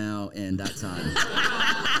like right now and that time.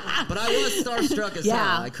 But I was starstruck as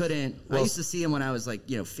hell. I couldn't. I used to see him when I was like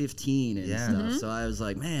 15 and stuff. So I was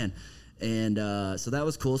like, man, and so that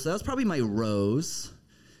was cool. So that was probably my rose.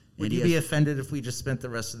 Would you be offended if we just spent the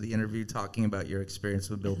rest of the interview talking about your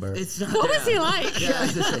experience with Bill Burr? It's not. What was he like? Yeah, I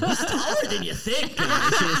was just saying, he's taller than you think.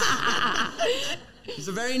 Guys. He's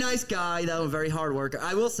a very nice guy, though, a very hard worker.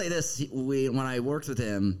 I will say this: when I worked with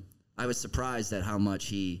him, I was surprised at how much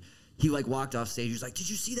he like walked off stage. He was like, "Did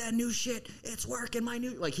you see that new shit? It's working, my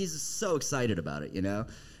new." Like he's so excited about it,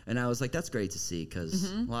 And I was like, "That's great to see,"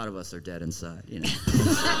 because a lot of us are dead inside,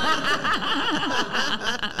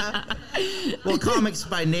 Well, comics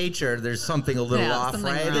by nature, there's something a little off,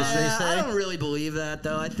 something right? wrong. As they say. I don't really believe that,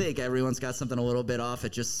 though. I think everyone's got something a little bit off.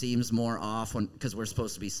 It just seems more off because we're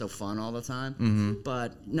supposed to be so fun all the time. Mm-hmm.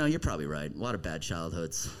 But no, you're probably right. A lot of bad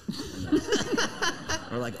childhoods.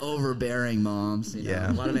 Or like overbearing moms.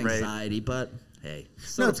 A lot of anxiety, but. Hey,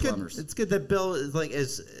 so it's good. It's good that Bill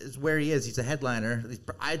is where he is. He's a headliner.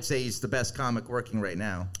 I'd say he's the best comic working right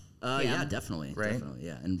now. Yeah, definitely. Right? Definitely,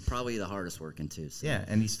 yeah. And probably the hardest working, too. So. Yeah,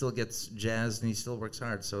 and he still gets jazzed and he still works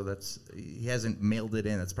hard. So he hasn't mailed it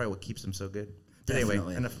in. That's probably what keeps him so good. But anyway,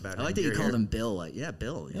 enough about it. I like that you called him Bill. Like,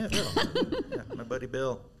 Bill. Yeah, Bill. Yeah, my buddy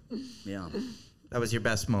Bill. Yeah. That was your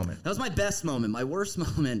best moment. That was my best moment. My worst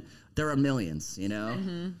moment, there are millions,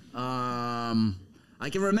 I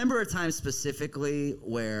can remember a time specifically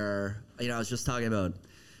where, I was just talking about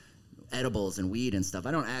edibles and weed and stuff.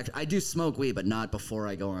 I do smoke weed, but not before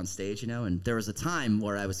I go on stage, and there was a time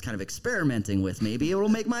where I was kind of experimenting with maybe it'll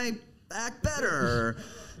make my act better or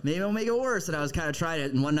maybe it'll make it worse. And I was kind of trying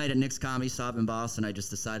it. And one night at Nick's Comedy Shop in Boston, I just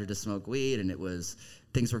decided to smoke weed and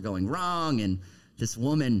things were going wrong. And this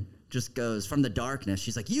woman just goes from the darkness.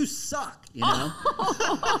 She's like, "You suck," And I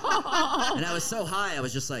was so high. I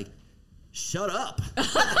was just like, "Shut up."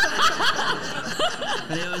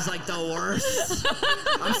 And it was like the worst.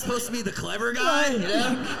 I'm supposed to be the clever guy,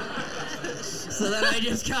 So then I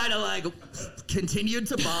just kind of like continued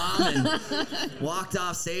to bomb and walked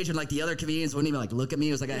off stage, and like the other comedians wouldn't even like look at me.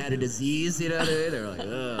 It was like I had a disease, They were like,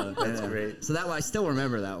 "Ugh." That's great. So I still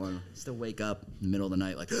remember that one. Still wake up in the middle of the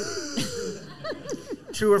night like.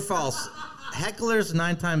 True or false? Hecklers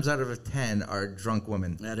 9 times out of 10 are drunk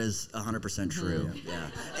women. That is 100% true. Yeah.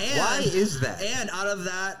 And, why is that? And out of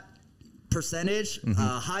that percentage,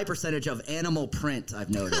 a high percentage of animal print, I've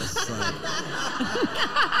noticed.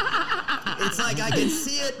 It's like I can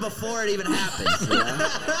see it before it even happens.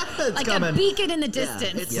 It's like coming. a beacon in the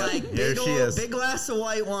distance. It's like There she is. big glass of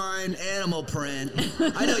white wine, animal print.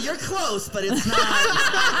 I know, you're close, but it's not.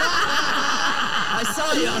 I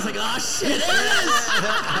saw you. I was like, "Oh shit, it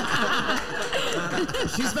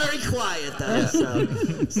is." She's very quiet though, so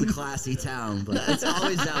it's a classy town, but it's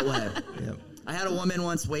always that way. Yep. I had a woman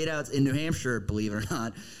once wait out in New Hampshire, believe it or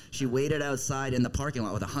not. She waited outside in the parking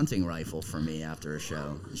lot with a hunting rifle for me after a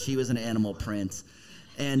show. She was an animal print,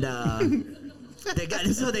 and this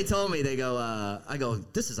is what they told me. They go, I go,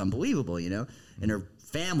 "This is unbelievable," And her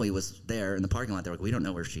family was there in the parking lot. They're like, "We don't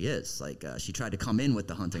know where she is." Like she tried to come in with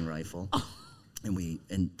the hunting rifle.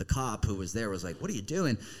 And the cop who was there was like, "What are you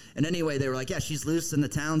doing?" And anyway, they were like, "Yeah, she's loose in the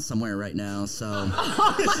town somewhere right now." So,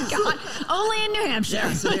 Oh my God! Only in New Hampshire.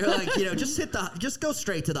 yeah, so they were like, just go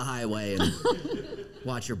straight to the highway and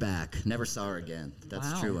watch your back. Never saw her again. That's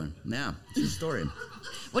a Wow. true one. Yeah, true story.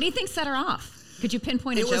 What do you think set her off? Could you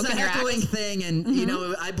pinpoint a It was joke a in your heckling act? thing, and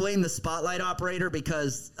I blame the spotlight operator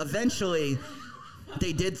because eventually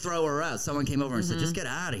they did throw her out. Someone came over and said, "Just get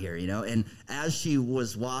out of here," And as she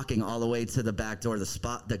was walking all the way to the back door, the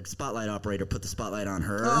spotlight operator put the spotlight on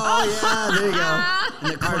her. Oh yeah, there you go.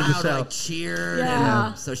 And the Part of the crowd show. like cheered. Yeah.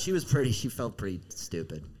 And, so she felt pretty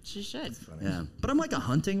stupid. She should. Yeah, but I'm like a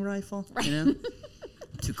hunting rifle.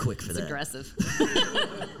 Too quick for It's that. aggressive.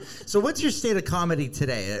 So what's your state of comedy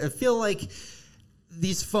today? I feel like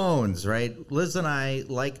these phones, right? Liz and I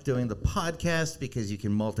like doing the podcast because you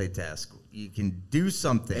can multitask. You can do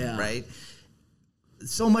something, Yeah. right?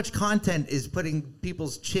 So much content is putting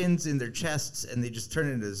people's chins in their chests and they just turn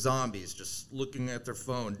into zombies just looking at their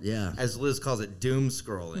phone. Yeah. As Liz calls it, doom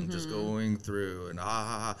scrolling, just going through and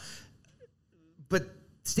But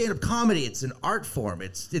stand-up comedy, it's an art form.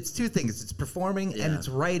 It's two things. It's performing and Yeah. it's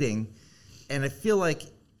writing. And I feel like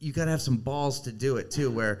you got to have some balls to do it too,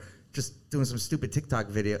 where just doing some stupid TikTok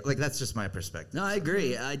video, like that's just my perspective. No, I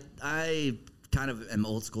agree. I kind of am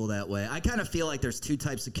old school that way. I kind of feel like there's two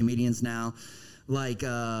types of comedians now. Like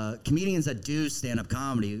comedians that do stand-up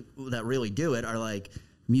comedy that really do it are like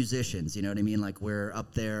musicians, you know what I mean? Like we're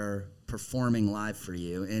up there performing live for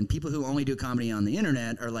you. And people who only do comedy on the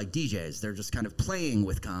internet are like DJs. They're just kind of playing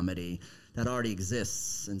with comedy that already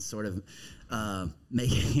exists and sort of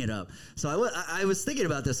making it up. So I was thinking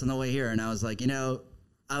about this on the way here, and I was like,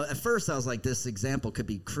 at first I was like, this example could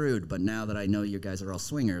be crude, but now that I know you guys are all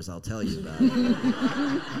swingers, I'll tell you about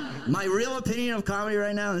it. My real opinion of comedy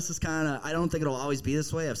right now, this is I don't think it'll always be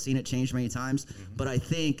this way. I've seen it change many times, but I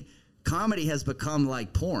think comedy has become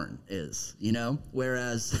like porn is,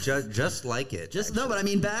 whereas... Just like it. No, but I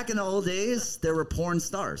mean, back in the old days, there were porn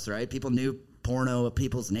stars, right? People knew porno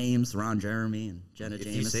people's names, Ron Jeremy and Jenna If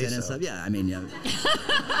you Jameson say and so. stuff. Yeah, I mean, yeah.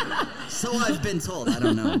 So I've been told. I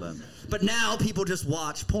don't know, but now people just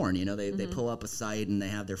watch porn. They pull up a site and they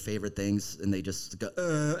have their favorite things and they just go,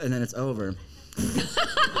 and then it's over.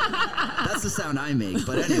 That's the sound I make.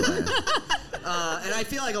 But anyway. And I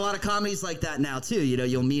feel like a lot of comedy's like that now too.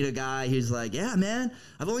 You'll meet a guy who's like, "Yeah, man,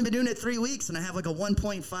 I've only been doing it 3 weeks and I have like a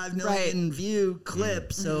 1.5 million view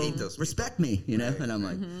clip. So Hate those respect me, And I'm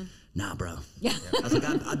like, "Nah, bro." Yeah. I was like,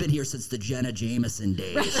 I've been here since the Jenna Jameson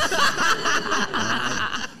days.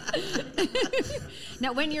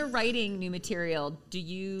 Now, when you're writing new material, do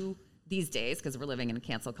you these days, because we're living in a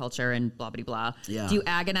cancel culture and blah blah blah, Yeah. do you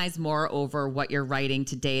agonize more over what you're writing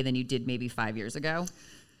today than you did maybe 5 years ago?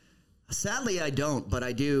 Sadly, I don't, but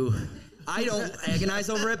I do. I don't agonize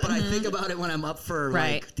over it, but I think about it when I'm up for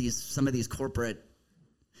Right. like some of these corporate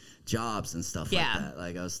jobs and stuff Yeah. like that.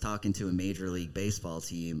 Like I was talking to a Major League Baseball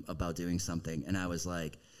team about doing something, and I was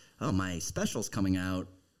like, "Oh, my special's coming out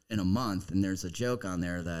in a month, and there's a joke on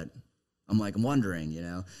there that I'm like wondering,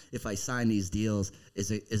 if I sign these deals,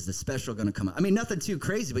 is the special going to come out? I mean, nothing too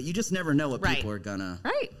crazy, but you just never know what Right. people are gonna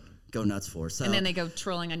Right. go nuts for. So And then they go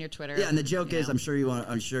trolling on your Twitter. yeah, and the joke is, know. I'm sure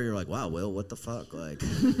you're like, "Wow, Will, what the fuck?" Like,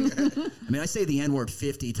 I mean, I say the N-word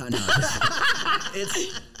 50 times. No, it's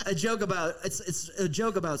a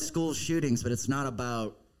joke about school shootings, but it's not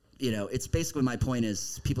about. It's basically my point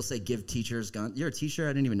is people say give teachers guns. You're a teacher?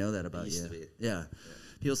 I didn't even know that about Used you. to be. Yeah.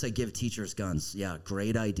 People say give teachers guns. Yeah,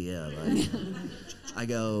 great idea. Like, I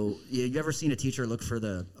go, you ever seen a teacher look for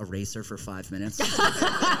the eraser for 5 minutes?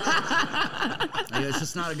 I go, it's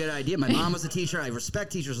just not a good idea. My mom was a teacher. I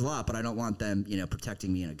respect teachers a lot, but I don't want them,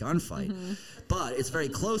 protecting me in a gunfight. But it's very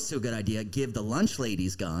close to a good idea. Give the lunch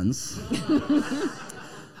ladies guns.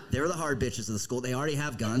 They're the hard bitches of the school. They already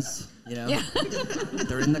have guns, Yeah.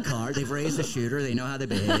 They're in the car. They've raised a shooter. They know how they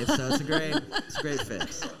behave. So it's a great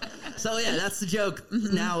fix. So yeah, that's the joke.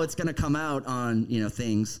 Now it's gonna come out on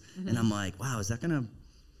things, and I'm like, wow, is that gonna?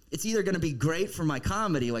 It's either gonna be great for my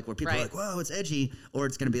comedy, like where people are Right. like, whoa, it's edgy, or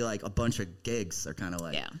it's gonna be like a bunch of gigs are kind of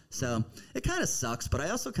like. Yeah. So it kind of sucks, but I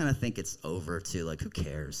also kind of think it's over too. Like, who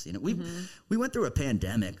cares? We went through a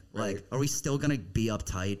pandemic. Like, Right. are we still gonna be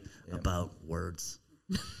uptight about words?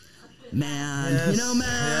 Man, Yes.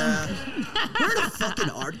 man, we're in a fucking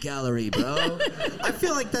art gallery, bro. I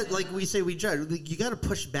feel like that, like we say, we judge. You got to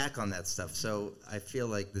push back on that stuff. So I feel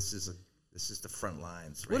like this is the front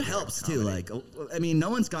lines. Right What here helps in too, comedy. like, I mean, no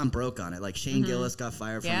one's gone broke on it. Like Shane Gillis got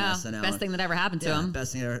fired from Yeah. SNL. Best thing that ever happened to yeah, him.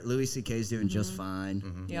 best thing ever. Louis C.K.'s doing just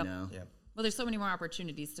fine. Yep. Yeah. Well, there's so many more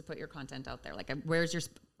opportunities to put your content out there. Like, where's your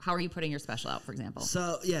how are you putting your special out, for example?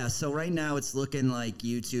 So right now it's looking like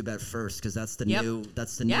YouTube at first because that's the Yep.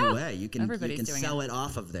 new way. You can Everybody's doing sell it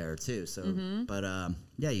off of there too. So, but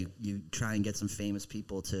you try and get some famous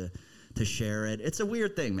people to share it. It's a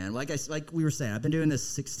weird thing, man. Like we were saying, I've been doing this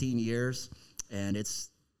 16 years, and it's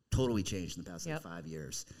totally changed in the past Yep. 5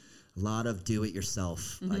 years. A lot of do it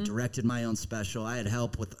yourself. I directed my own special. I had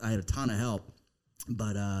a ton of help,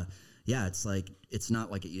 but it's like it's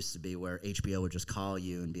not like it used to be where HBO would just call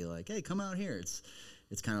you and be like, "Hey, come out here."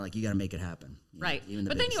 It's kind of like you got to make it happen, Right. Even the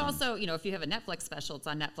but then big you things. also, if you have a Netflix special, it's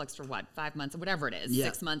on Netflix for 5 months or whatever it is, Yeah.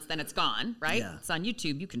 6 months, then it's gone, right? Yeah. It's on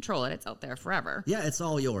YouTube. You control it. It's out there forever. Yeah, it's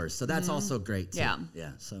all yours. So that's also great too. Yeah.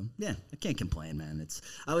 Yeah. So yeah, I can't complain, man.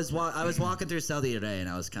 I was walking through South the other day and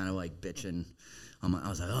I was kind of like bitching. I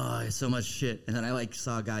was like, oh, I have so much shit. And then I like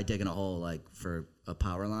saw a guy digging a hole like for a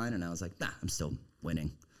power line, and I was like, nah, I'm still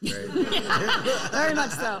winning. Very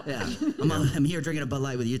much so. Yeah. I'm here drinking a Bud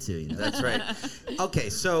Light with you two. That's right. Okay,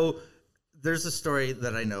 so there's a story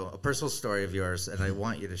that I know, a personal story of yours, and I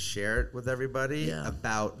want you to share it with everybody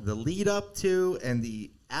about the lead up to and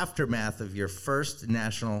the aftermath of your first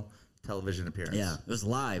national television appearance. Yeah, it was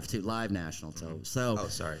live too, live national. So Oh,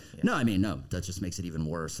 sorry. Yeah. No, I mean, no, that just makes it even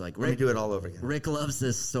worse. Like Let me do it all over again. Rick loves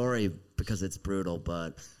this story because it's brutal,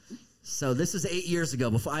 but so this is 8 years ago.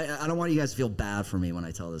 Before I don't want you guys to feel bad for me when I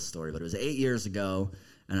tell this story, but it was 8 years ago,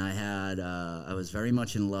 and I was very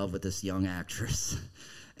much in love with this young actress,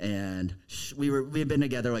 and we had been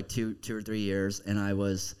together like two or 3 years, and I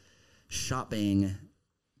was shopping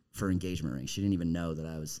for engagement rings. She didn't even know that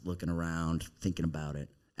I was looking around, thinking about it,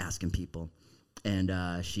 asking people,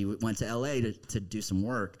 and she went to LA to do some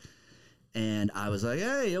work. And I was like,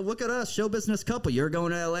 hey, look at us, show business couple. You're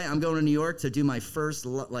going to LA. I'm going to New York to do my first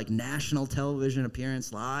national television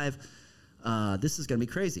appearance live. This is going to be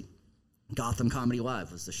crazy. Gotham Comedy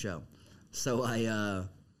Live was the show. So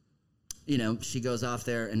she goes off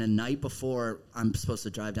there, and the night before I'm supposed to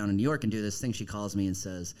drive down to New York and do this thing, she calls me and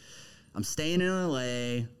says, I'm staying in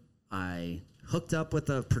LA. I hooked up with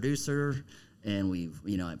a producer, and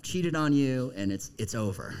I've cheated on you, and it's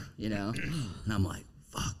over, And I'm like,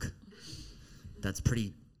 fuck. That's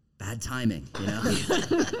pretty bad timing, And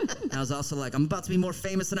I was also like, I'm about to be more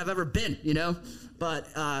famous than I've ever been, But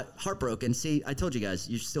heartbroken. See, I told you guys,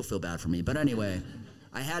 you still feel bad for me. But anyway,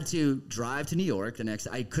 I had to drive to New York the next.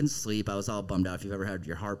 I couldn't sleep. I was all bummed out. If you've ever had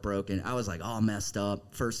your heart broken, I was like all messed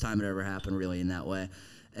up. First time it ever happened, really, in that way.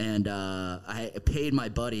 And I paid my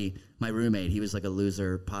buddy, my roommate. He was like a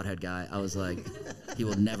loser, pothead guy. I was like, he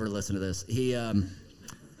will never listen to this.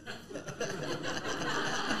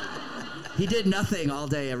 He did nothing all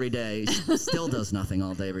day, every day. He still does nothing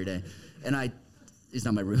all day, every day. And he's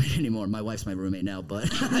not my roommate anymore. My wife's my roommate now, but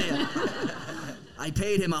I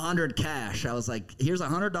paid him $100 cash. I was like, here's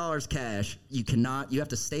 $100 cash. You have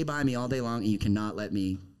to stay by me all day long, and you cannot let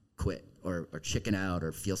me quit or chicken out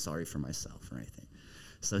or feel sorry for myself or anything.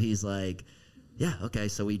 So he's like, yeah, okay.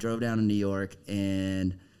 So we drove down to New York,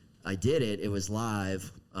 and I did it. It was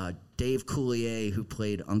live. Dave Coulier, who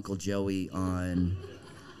played Uncle Joey on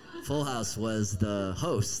Full House, was the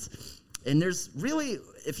host. And there's really,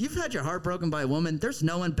 if you've had your heart broken by a woman, there's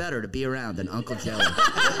no one better to be around than Uncle Joey.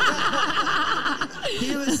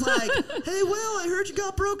 He was like, hey, Will, I heard you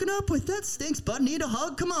got broken up with. That stinks, bud. Need a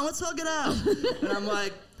hug? Come on, let's hug it out. And I'm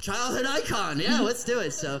like, childhood icon. Yeah, let's do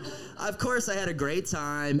it. So, of course, I had a great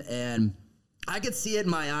time, and I could see it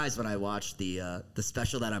in my eyes when I watched the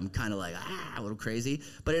special that I'm kind of like, a little crazy.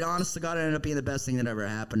 But it, honest to God, ended up being the best thing that ever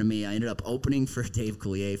happened to me. I ended up opening for Dave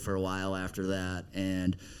Coulier for a while after that.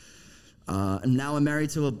 And now I'm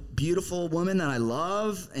married to a beautiful woman that I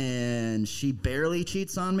love, and she barely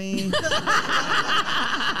cheats on me.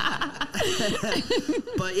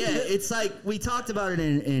 But yeah, it's like we talked about it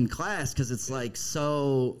in class, because it's like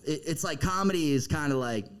it's like comedy is kind of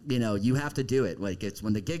like, you have to do it. Like, it's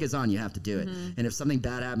when the gig is on, you have to do it. And if something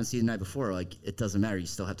bad happens to you the night before, like, it doesn't matter. You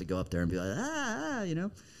still have to go up there and be like,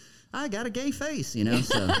 I got a gay face, so.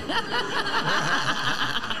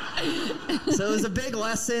 So it was a big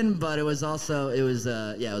lesson, but it was also, it was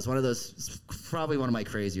one of those, probably one of my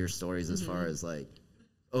crazier stories as far as like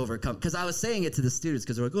overcome. Because I was saying it to the students,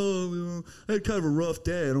 because they're like, oh, I had kind of a rough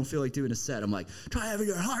day. I don't feel like doing a set. I'm like, try having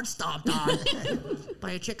your heart stomped on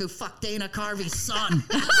by a chick who fucked Dana Carvey's son.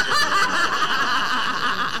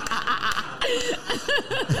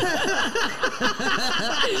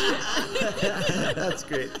 That's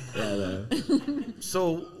great. Yeah,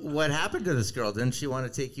 So what happened to this girl? Didn't she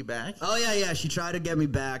want to take you back? Oh, yeah. She tried to get me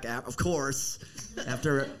back, of course,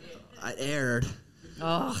 after I aired.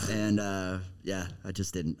 And yeah, I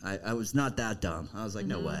just didn't. I was not that dumb. I was like,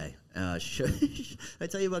 no way. I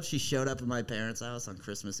tell you about, she showed up at my parents' house on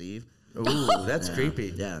Christmas Eve. Ooh, that's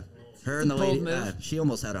creepy. Yeah. Her and the Bold lady, move. she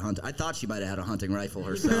almost had a hunt. I thought she might have had a hunting rifle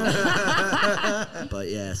herself. But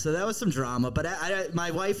yeah, so that was some drama. But my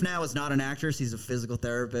wife now is not an actress. She's a physical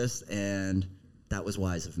therapist, and that was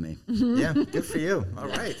wise of me. Yeah, good for you. All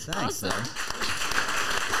right. Thanks, sir.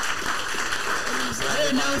 I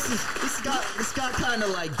didn't know this got kind of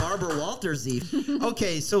like Barbara Walters-y.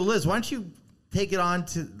 Okay, so Liz, why don't you take it on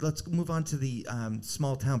to, let's move on to the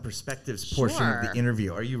small town perspectives portion of the Sure.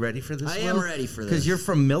 interview. Are you ready for this? I am ready for this. Because you're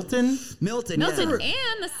from Milton? Milton, Milton, yeah.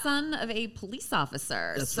 and the son of a police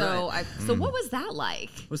officer. That's so, right. so what was that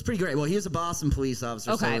like? It was pretty great. Well, he was a Boston police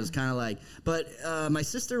officer, so Okay. it was kind of like. But my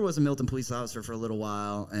sister was a Milton police officer for a little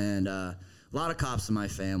while, and a lot of cops in my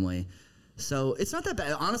family. So it's not that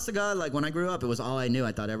bad. Honest to God, like when I grew up, it was all I knew.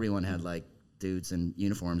 I thought everyone had like dudes in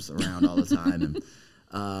uniforms around all the time, and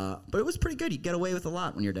but it was pretty good. You get away with a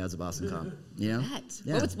lot when your dad's a Boston cop. You know?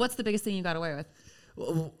 Yeah. What's the biggest thing you got away with?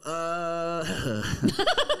 Well,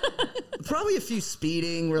 probably a few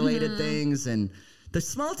speeding related things, and the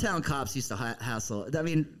small town cops used to hassle. I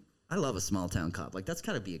mean, I love a small town cop. Like that's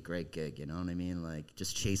got to be a great gig, you know what I mean? Like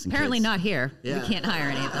just chasing. Apparently kids. not here. Yeah. We can't hire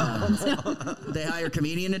any of them. They hire a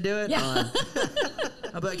comedian to do it. Yeah.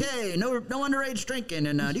 I'll be like, hey, no underage drinking,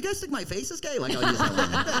 and do you guys think my face is gay? Like I'll use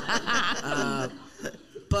that one.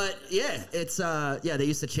 But yeah, it's they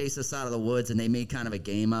used to chase us out of the woods, and they made kind of a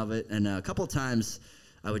game of it. And a couple of times,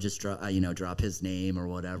 I would just drop his name or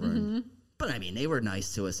whatever. But I mean, they were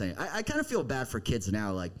nice to us. I kind of feel bad for kids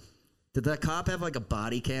now. Like, did that cop have like a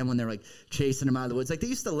body cam when they're like chasing him out of the woods? Like they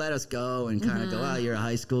used to let us go and kind of go, oh, you're a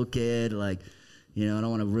high school kid, like, I don't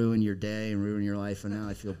want to ruin your day and ruin your life. And now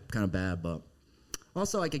I feel kind of bad, but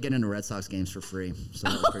also I could get into Red Sox games for free, so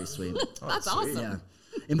that was pretty sweet. That's awesome. Yeah.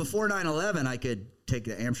 And before 9/11, I could take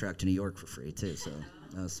the Amtrak to New York for free too. So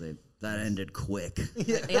that was sweet. That ended quick.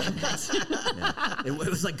 Yeah. It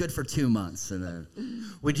was like good for 2 months, and then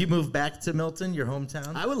Would you move back to Milton, your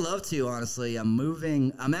hometown? I would love to. Honestly,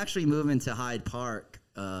 I'm actually moving to Hyde Park.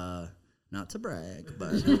 Not to brag,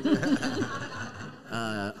 but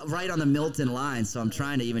right on the Milton line. So I'm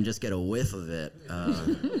trying to even just get a whiff of it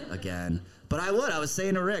again. But I was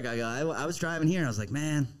saying to Rick, I was driving here, and I was like,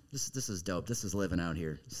 man, this is dope. This is living out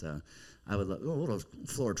here. So I would love. A little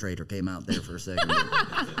floor trader came out there for a second.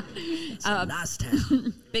 It's a nice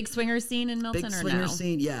town. Big swingers scene in Milton Big or swinger no?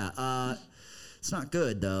 scene, yeah. It's not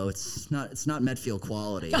good though. It's not Medfield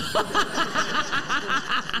quality.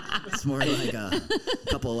 It's more like a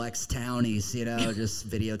couple ex-townies, just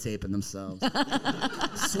videotaping themselves.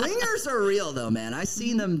 Swingers are real though, man. I've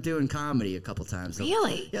seen them doing comedy a couple times.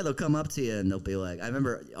 Really? Yeah, they'll come up to you and they'll be like, I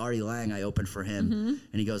remember Artie Lang, I opened for him,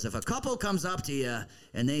 and he goes, if a couple comes up to you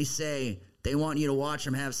and they say they want you to watch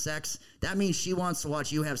them have sex, that means she wants to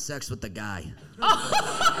watch you have sex with the guy.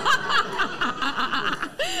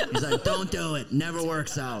 He's like, don't do it. Never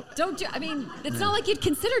works out. It's not like you'd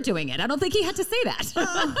consider doing it. I don't think he had to say that.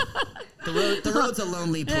 The road's a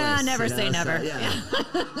lonely place. Yeah, never say so, never. yeah.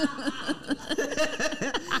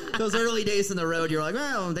 Those early days in the road, you're like,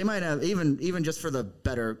 well, they might have, even just for the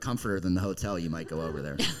better comforter than the hotel, you might go over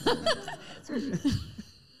there.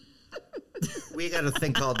 We got a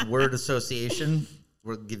thing called word association.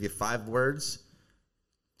 We'll give you 5 words.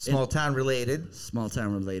 Small town related. Small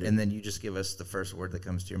town related. And then you just give us the first word that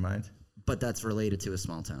comes to your mind. But that's related to a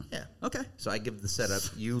small town. Yeah. Okay. So I give the setup.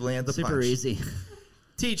 You land the Super punch. easy.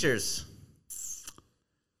 Teachers.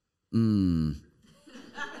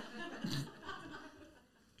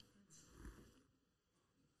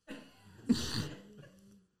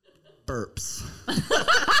 Burps.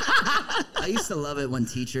 I used to love it when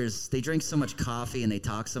teachers, they drink so much coffee and they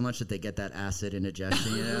talk so much that they get that acid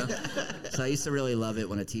indigestion, So I used to really love it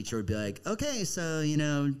when a teacher would be like, okay, so,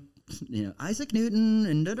 Isaac Newton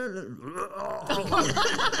and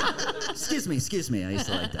excuse me. I used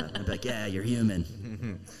to like that. I'd be like, yeah, you're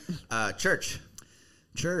human. Church.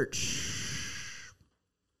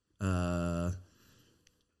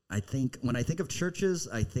 When I think of churches,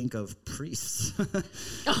 I think of priests.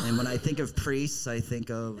 And when I think of priests, I think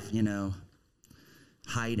of,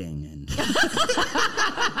 hiding and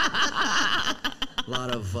a lot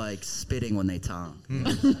of like spitting when they talk.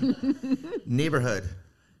 Neighborhood.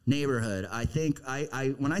 I think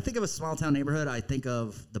when I think of a small town neighborhood, I think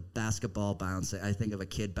of the basketball bouncing. I think of a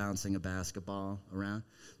kid bouncing a basketball around.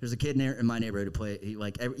 There's a kid in my neighborhood who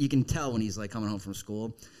you can tell when he's like coming home from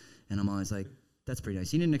school, and I'm always like, that's pretty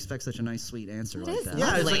nice. You didn't expect such a nice, sweet answer like that. Yeah,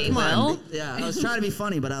 I was like, Lovely. come on. Well, Yeah, I was trying to be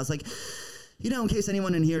funny, but I was like, in case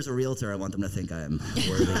anyone in here is a realtor, I want them to think I am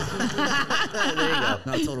worthy. There you go.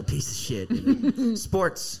 Not a total piece of shit.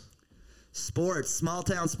 Sports. Sports, small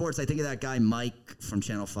town sports. I think of that guy Mike from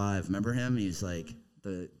Channel 5. Remember him? He's like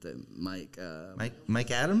the Mike.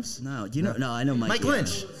 Mike Adams? No, no, I know Mike. Mike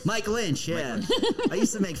Lynch. Mike Lynch, yeah. I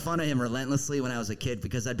used to make fun of him relentlessly when I was a kid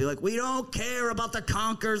because I'd be like, "We don't care about the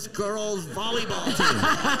Conkers girls volleyball team."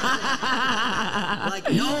 Like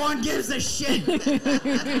no one gives a shit, And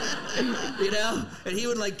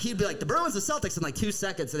he'd be like, "The Bruins, the Celtics," in like 2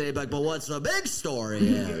 seconds, and then he'd be like, "But what's the big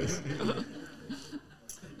story?"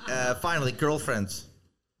 Finally, girlfriends.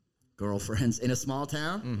 Girlfriends in a small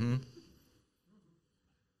town.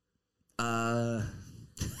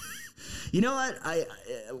 You know what? I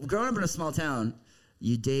growing up in a small town,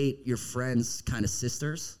 you date your friends' kind of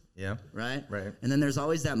sisters. Yeah. Right? Right. And then there's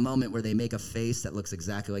always that moment where they make a face that looks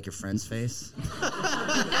exactly like your friend's face.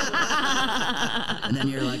 And then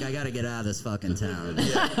you're like, I gotta get out of this fucking town.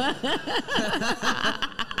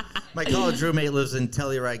 My college roommate lives in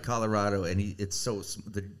Telluride, Colorado, and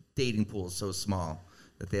the dating pool is so small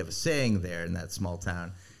that they have a saying there in that small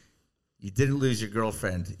town. You didn't lose your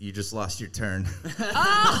girlfriend. You just lost your turn. That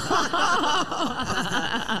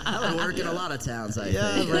would work in a lot of towns, I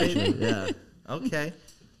think. Right. Yeah. Okay.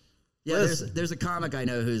 Yeah, there's a comic I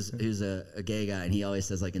know who's a gay guy, and he always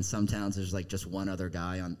says, like, in some towns, there's, like, just one other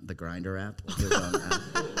guy on the Grindr app.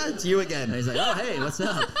 It's you again. And he's like, oh, hey, what's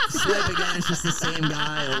up? Swipe again. It's just the same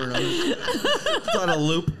guy over and over. It's on a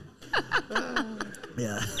loop.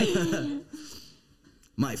 Yeah.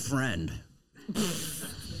 My friend.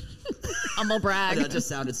 Humble brag. That just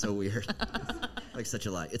sounded so weird. Like such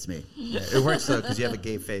a lie. It's me. Yeah, it works, though, because you have a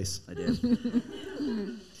gay face. I do.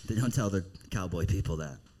 They don't tell the cowboy people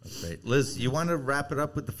that. That's right. Liz, you want to wrap it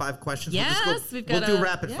up with the 5 questions? Yes, we'll do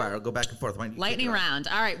rapid fire. I'll go back and forth. Why don't you Lightning kick it off? round.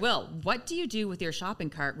 All right, Will, what do you do with your shopping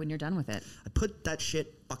cart when you're done with it? I put that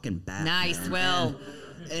shit fucking back. Nice, man. Will.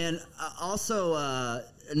 And also,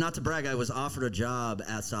 not to brag, I was offered a job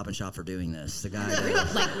at Stop and Shop for doing this. The guy.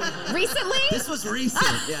 Like recently? This was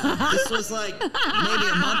recent. Yeah. This was like maybe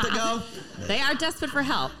a month ago. They are desperate for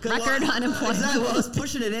help. Record unemployment. Exactly. Well, I was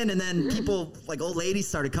pushing it in, and then people, like old ladies,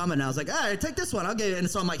 started coming. And I was like, all right, take this one. I'll give you. And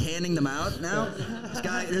so I'm like handing them out now.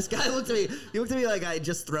 This guy looked at me. He looked at me like I had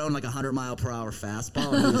just thrown like a 100-mile-per-hour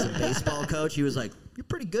fastball. And he was a baseball coach. He was like, you're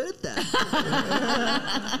pretty good at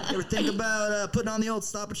that. You ever think about putting on the old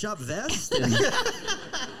Stop and Shop vest? And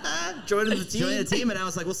Joining the team. joining the team, and I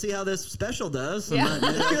was like, we'll see how this special does. Yeah.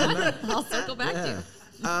 I'll circle back to you.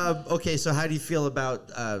 Okay, so how do you feel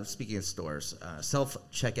about, speaking of stores,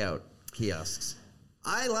 self-checkout kiosks?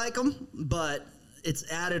 I like them, but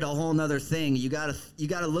it's added a whole nother thing. You gotta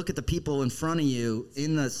look at the people in front of you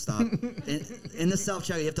in the stop in the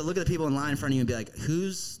self-checkout. You have to look at the people in line in front of you and be like,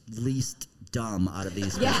 who's least dumb out of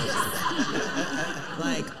these people?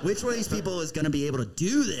 Like, which one of these people is gonna be able to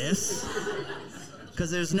do this? Because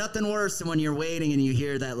there's nothing worse than when you're waiting and you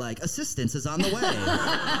hear that, like, assistance is on the way.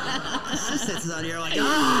 Assistance is on. You're like,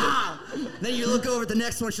 ah! Then you look over at the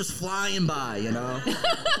next one, it's just flying by, you know?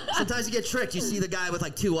 Sometimes you get tricked. You see the guy with,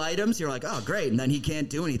 like, 2 items. You're like, oh, great. And then he can't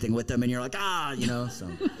do anything with them. And you're like, ah, you know? So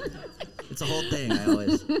it's a whole thing, I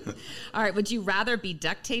always. All right, would you rather be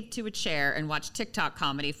duct taped to a chair and watch TikTok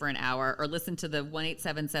comedy for an hour or listen to the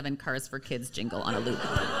 1-877 Cars for Kids jingle on a loop?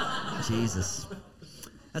 Jesus.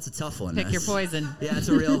 That's a tough one. Pick your poison. Yeah, it's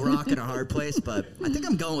a real rock and a hard place, but I think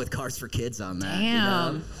I'm going with Cars for Kids on that.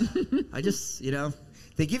 Damn. You know? I just,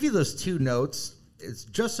 They give you those 2 notes. It's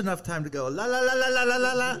just enough time to go la la la la la la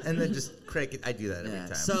la la, and then just crank it. I do that every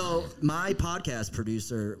time. So my podcast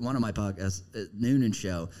producer, one of my podcasts, Noonan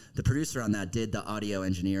Show, the producer on that did the audio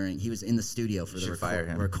engineering. He was in the studio for the fire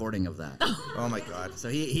him. recording of that. Oh my God. So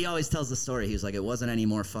he always tells the story. He was like, it wasn't any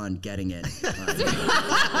more fun getting it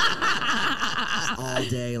all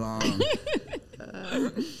day long.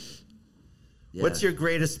 Yeah. What's your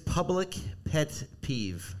greatest public pet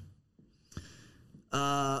peeve?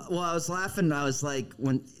 Well, I was laughing. I was like,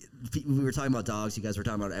 when we were talking about dogs, you guys were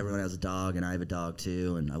talking about everyone has a dog, and I have a dog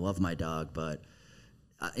too, and I love my dog. But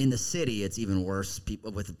in the city, it's even worse.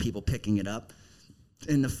 With people picking it up.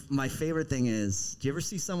 And my favorite thing is, do you ever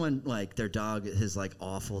see someone like their dog has like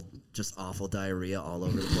awful diarrhea all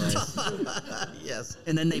over the place? Yes.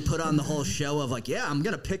 And then they put on the whole show of like, yeah, I'm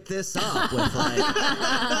gonna pick this up with like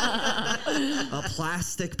a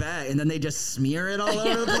plastic bag, and then they just smear it all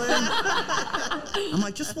over the place. I'm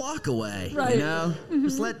like, just walk away, Right. you know?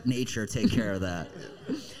 Just let nature take care of that.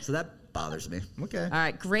 So that bothers me. Okay. All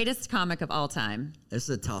right, greatest comic of all time. This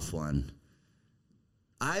is a tough one.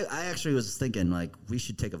 I actually was thinking like we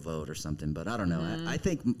should take a vote or something, but I don't know. I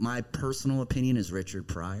think my personal opinion is Richard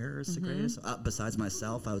Pryor is the greatest. Besides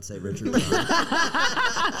myself, I would say Richard Pryor.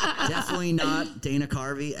 Definitely not Dana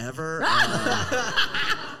Carvey ever.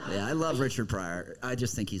 Yeah, I love Richard Pryor. I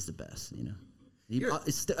just think he's the best. You know,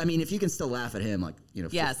 I mean, if you can still laugh at him, like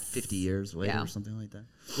 50 years later or something like that.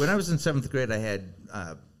 When I was in 7th grade, I had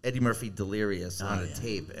Eddie Murphy Delirious on a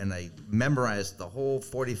tape, and I memorized the whole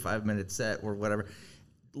 45-minute set or whatever.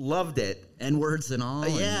 Loved it. N-words and all.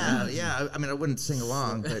 Yeah. I mean, I wouldn't sing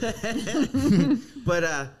along, but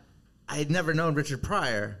I had never known Richard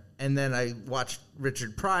Pryor, and then I watched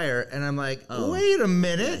Richard Pryor, and I'm like, wait a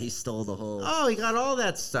minute. Yeah, he stole the whole... Oh, he got all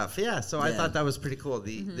that stuff. Yeah, so I thought that was pretty cool,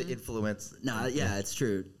 the influence. No, yeah, it's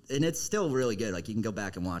true. And it's still really good. Like, you can go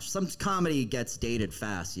back and watch. Some comedy gets dated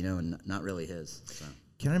fast, and not really his. So.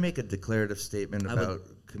 Can I make a declarative statement about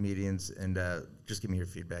comedians and just give me your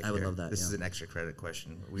feedback? I would love that. This is an extra credit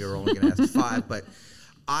question. We are only going to ask 5, but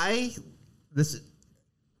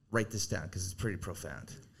write this down because it's pretty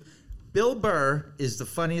profound. Bill Burr is the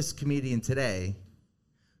funniest comedian today,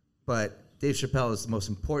 but Dave Chappelle is the most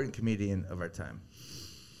important comedian of our time.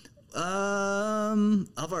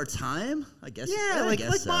 Of our time, I guess. Yeah, like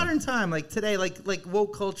modern time, like today, like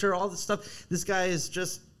woke culture, all this stuff. This guy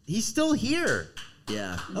is he's still here.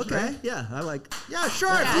 Yeah. Okay. Right? Yeah, I like. Yeah,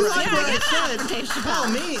 sure. If you like what I said, Dave Chappelle. by all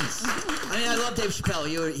means. I mean, I love Dave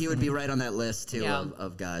Chappelle. He would be right on that list too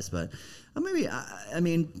of guys, but maybe I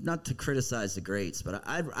mean not to criticize the greats, but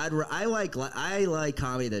I like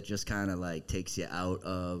comedy that just kind of like takes you out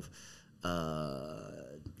of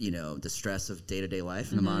the stress of day-to-day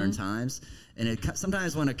life in the modern times. And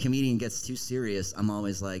sometimes when a comedian gets too serious, I'm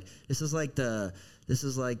always like, this is like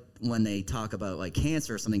when they talk about like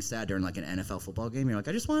cancer or something sad during like an NFL football game. You're like,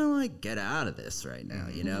 I just want to like get out of this right now,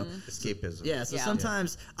 Escapism. Yeah. So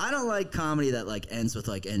sometimes I don't like comedy that like ends with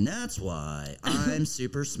like, and that's why I'm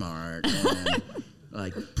super smart and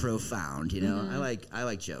like profound. I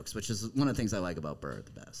like jokes, which is one of the things I like about Burr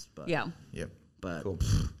the best. But Yeah. Yep. But Cool.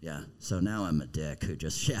 yeah, so now I'm a dick who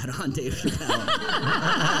just shat on Dave Chappelle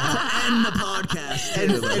to end the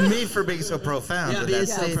podcast. And me for being so profound. Yeah, with he that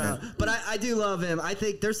is so statement. proud. But I do love him. I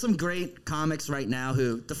think there's some great comics right now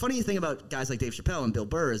who, the funny thing about guys like Dave Chappelle and Bill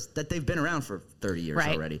Burr is that they've been around for 30 years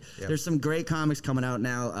already. Yep. There's some great comics coming out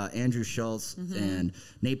now. Andrew Schultz and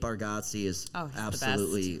Nate Bargatze is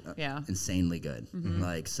absolutely insanely good.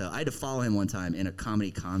 Like, so I had to follow him one time in a comedy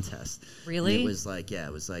contest. Really? And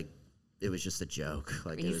it was just a joke.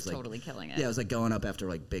 Like He's it was totally killing it. Yeah, it was like going up after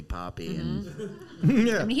like Big Poppy and I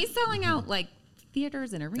mean, he's selling out like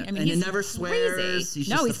theaters and arenas. I mean, and he's he never swears. crazy. He's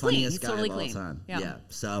just the he's clean. funniest He's guy totally of all clean. time. Yeah.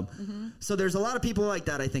 So there's a lot of people like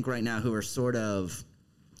that I think right now who are sort of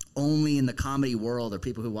only in the comedy world or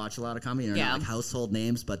people who watch a lot of comedy and are not like household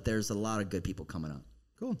names, but there's a lot of good people coming up.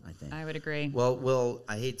 Cool. I think. I would agree. Well, Will,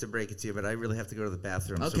 I hate to break it to you, but I really have to go to the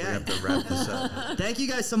bathroom, so we Okay. have to wrap this up. Thank you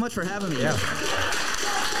guys so much for having me. Yeah.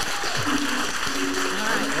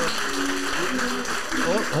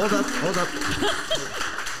 Hold up.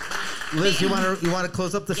 Liz, you want to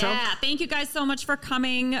close up the show? Yeah, thank you guys so much for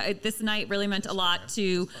coming. This night really meant a lot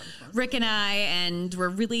to Rick and I, and we're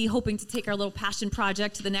really hoping to take our little passion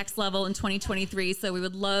project to the next level in 2023. So we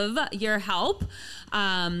would love your help.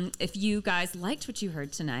 If you guys liked what you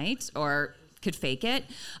heard tonight or could fake it,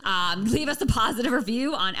 leave us a positive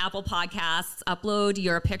review on Apple Podcasts, upload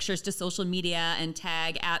your pictures to social media and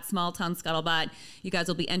tag at Small Town Scuttlebutt. You guys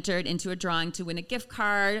will be entered into a drawing to win a gift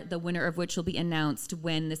card, the winner of which will be announced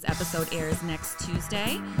when this episode airs next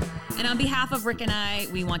Tuesday. And on behalf of Rick and I,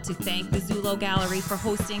 we want to thank the Zulo Gallery for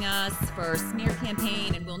hosting us, for Smear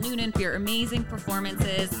Campaign and Will Noonan for your amazing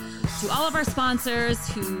performances, to all of our sponsors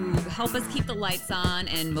who help us keep the lights on,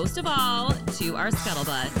 and most of all, to our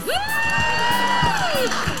Scuttlebutt. Woo!